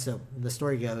like, all right, so the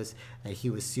story goes that he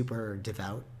was super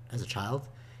devout as a child.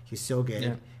 He was so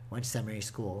good, went to seminary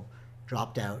school,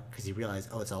 dropped out because he realized,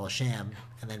 oh, it's all a sham,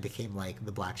 and then became like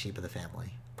the black sheep of the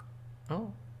family.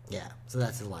 Oh. Yeah, so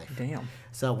that's his life. Damn.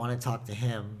 So I want to talk to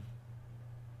him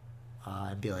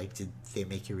and be like, did they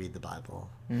make you read the Bible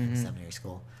in seminary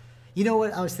school? You know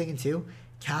what I was thinking too?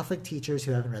 Catholic teachers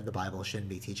who haven't read the Bible shouldn't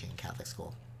be teaching in Catholic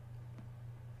school.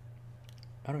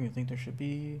 I don't even think there should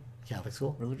be Catholic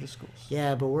school? Religious schools.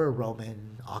 Yeah, but we're a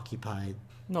Roman occupied.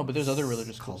 No, but there's other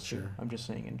religious culture. Schools too. I'm just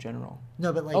saying in general.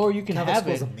 No, but like, or you can Catholic have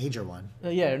school's it. a major one.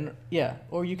 Yeah.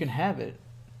 Or you can have it,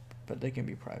 but they can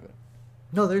be private.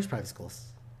 No, there's private schools.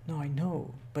 No, I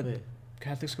know, but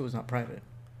Catholic school is not private.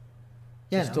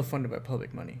 Yeah, it's still funded by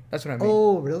public money. That's what I mean.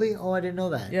 Oh, really? Oh, I didn't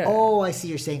know that. Yeah. Oh, I see.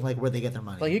 You're saying like where they get their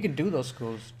money. Like you can do those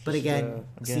schools. But again,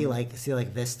 see like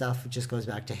this stuff just goes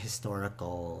back to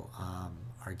historical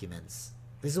arguments.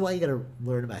 This is why you got to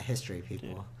learn about history,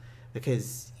 people,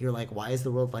 because you're like, why is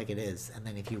the world like it is? And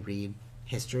then if you read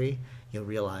history, you'll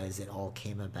realize it all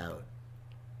came about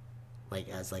like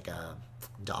as like a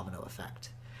domino effect.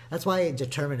 That's why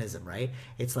determinism, right?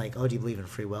 It's like, oh, do you believe in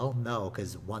free will? No,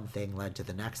 because one thing led to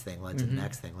the next thing, led to the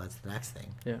next thing, led to the next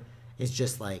thing. Yeah. It's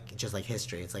just like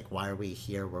history. It's like, why are we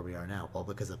here where we are now? Well,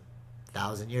 because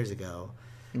 1,000 years ago.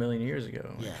 1,000,000 years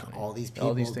ago. Yeah, actually. all these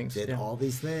people did all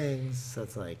these things. So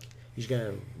it's like, you just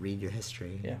gotta read your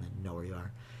history and then know where you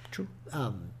are. True.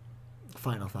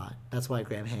 Final thought. That's why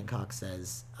Graham Hancock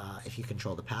says, if you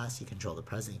control the past, you control the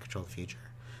present, you control the future.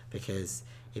 Because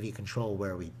if you control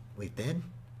where we've been,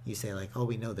 you say like, oh,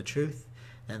 we know the truth,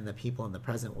 and the people in the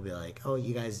present will be like, oh,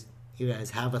 you guys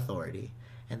have authority,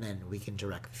 and then we can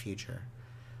direct the future.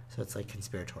 So it's like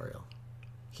conspiratorial,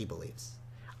 he believes.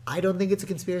 I don't think it's a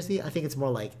conspiracy. I think it's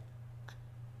more like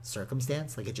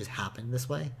circumstance, like it just happened this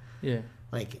way. Yeah.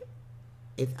 Like,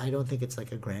 I don't think it's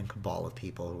like a grand cabal of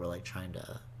people who are like trying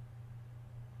to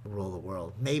rule the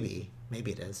world. Maybe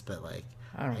it is, but like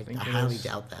I highly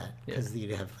doubt that, because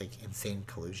you'd have like insane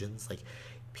collusions. Like,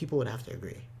 people would have to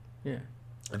agree. Yeah.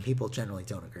 And people generally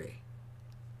don't agree.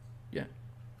 Yeah.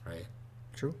 Right?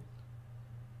 True.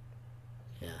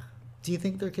 Yeah. Do you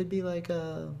think there could be like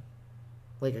a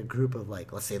group of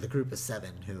like, let's say the group of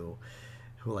 7 who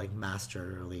like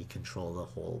masterly control the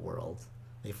whole world?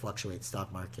 They fluctuate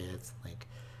stock markets, like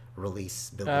release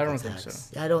biblical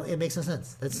texts. I don't think so. It makes no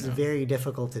sense. That's very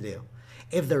difficult to do.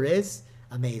 If there is,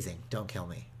 amazing. Don't kill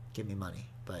me. Give me money.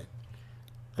 But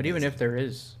But even if there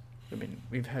is, I mean,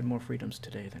 we've had more freedoms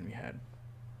today than we had,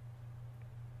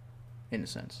 in a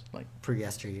sense, like for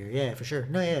yesteryear. Yeah, for sure.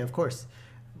 No, yeah, of course.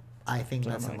 I think So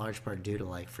that's I'm in like- large part due to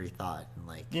like free thought and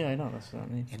like yeah, I know that's what I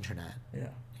mean. internet. Yeah,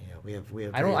 Yeah, we have.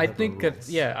 I don't. very I liberal think that rules.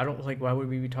 yeah, I don't like. Why would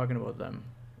we be talking about them?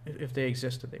 If they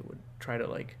existed, they would try to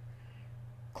like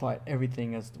quiet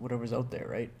everything as whatever's out there,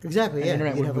 right? Exactly. And Yeah, the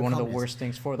internet you'd would have be a one of the communist. worst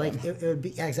things for Like them. it would be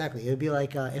yeah, exactly. It would be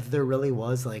like if there really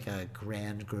was like a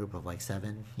grand group of like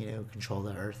 7, control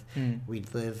the Earth.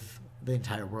 We'd live. The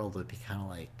entire world would be kind of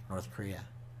like North Korea.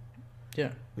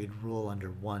 Yeah, We'd rule under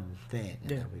one thing,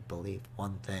 and Yeah. then we'd believe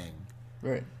one thing.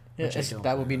 right. Yeah, Which I it's- don't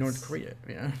that would be know, North it's- Korea.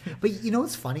 Yeah. But you know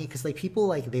what's funny? Because like people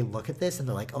like they look at this and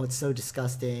they're like, "Oh, it's so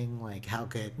disgusting." Like, how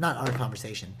could not our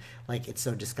conversation? Like, it's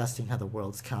so disgusting how the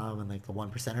world's come and like the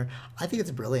 1%er. I think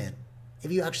it's brilliant.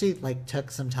 If you actually like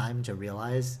took some time to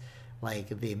realize like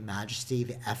the majesty,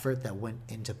 the effort that went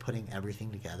into putting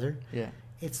everything together, Yeah.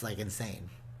 it's like insane.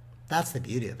 That's the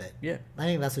beauty of it. Yeah. I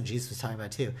think that's what Jesus was talking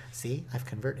about too. See, I've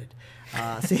converted.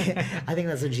 See, I think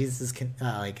that's what Jesus is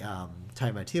talking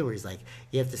about too, where he's like,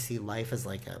 you have to see life as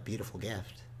like a beautiful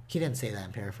gift. He didn't say that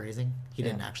in paraphrasing. He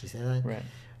didn't Yeah. actually say that.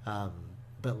 Right.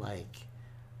 But like,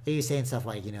 he was saying stuff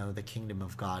like, the kingdom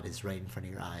of God is right in front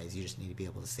of your eyes. You just need to be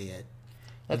able to see it.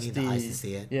 That's you need the eyes to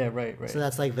see it. Yeah. Right. Right. So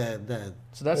that's like the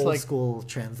So that's old like- school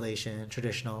translation,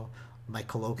 traditional. My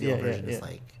colloquial Yeah, version yeah. is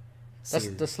like. That's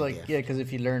see that's the like gift. yeah, because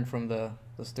if you learn from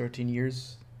those 13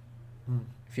 years, Mm.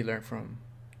 if you learn from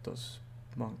those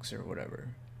monks or whatever.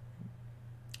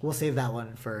 We'll save that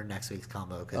one for next week's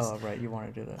combo because Oh right, you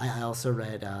want to do that. I also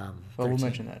read. Well, we'll 13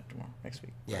 mention that tomorrow, next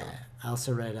week. Yeah, I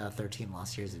also read 13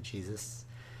 Lost Years of Jesus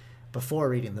before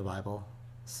reading the Bible,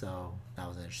 so that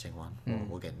was an interesting one.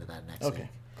 We'll get into that next Okay. week.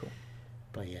 Cool.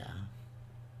 But yeah,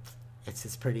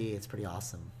 it's pretty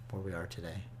awesome where we are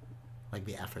today, like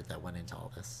the effort that went into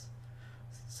all this.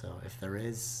 So if there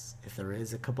is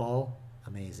a cabal,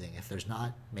 amazing. If there's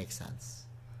not, makes sense.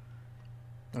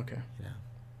 Okay.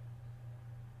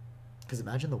 Because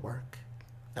imagine the work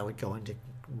that would go into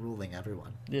ruling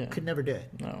everyone. Yeah. Could never do it.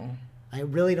 No. I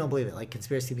really don't believe it. Like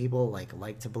conspiracy people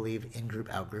like to believe in group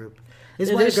out group. This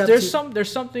is Yeah, why I there's gravitate-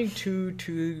 there's something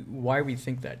to why we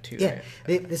think that too. Yeah,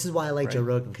 this is why I like Joe Right.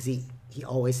 Rogan because he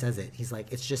always says it. He's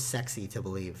like, it's just sexy to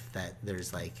believe that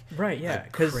there's like Right, yeah, a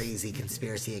 'cause- crazy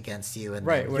conspiracy against you, and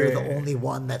Right, that you're where- the only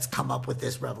one that's come up with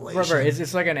this revelation. Right.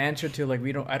 It's like an answer to like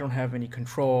I don't have any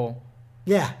control,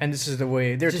 Yeah, and this is the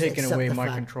way they're Just taking accept away the my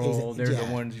fact- control. They're yeah.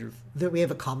 the ones you're. that we have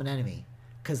a common enemy.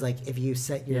 Because like if you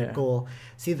set your Yeah. goal,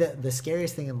 see the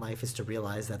scariest thing in life is to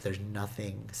realize that there's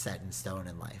nothing set in stone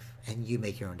in life, and you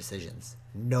make your own decisions.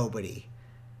 Nobody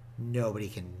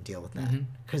can deal with that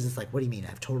because it's like, what do you mean? I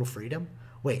have total freedom.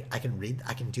 Wait, I can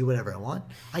do whatever I want.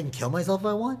 I can kill myself if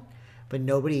I want, but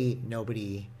nobody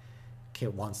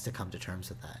wants to come to terms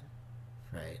with that,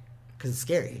 right? Because it's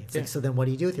scary. It's Yeah. like, so then what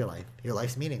do you do with your life? Your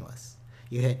life's meaningless.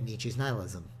 You hit Nietzsche's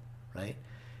nihilism, right?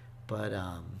 But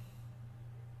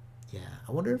yeah,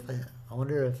 I wonder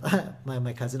if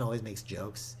my cousin always makes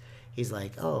jokes. He's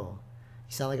like, "Oh,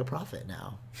 you sound like a prophet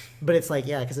now," but it's like,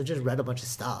 yeah, because I just read a bunch of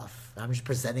stuff. I'm just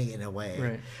presenting it in a way.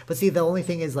 Right. But see, the only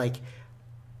thing is like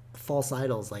false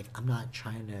idols. Like, I'm not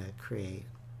trying to create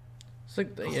It's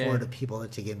like a yeah. horde of people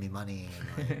to give me money.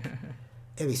 And like,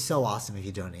 it'd be so awesome if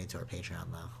you donated to our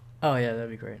Patreon, though. Oh yeah, that'd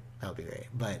be great. That would be great.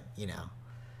 But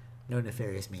no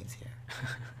nefarious means here.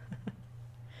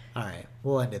 All right,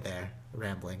 we'll end it there.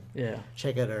 Rambling. Yeah.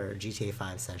 Check out our GTA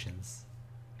 5 sessions.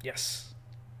 Yes.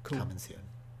 Cool. Coming soon.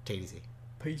 Take it easy.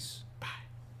 Peace. Bye.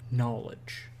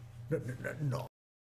 Knowledge. No.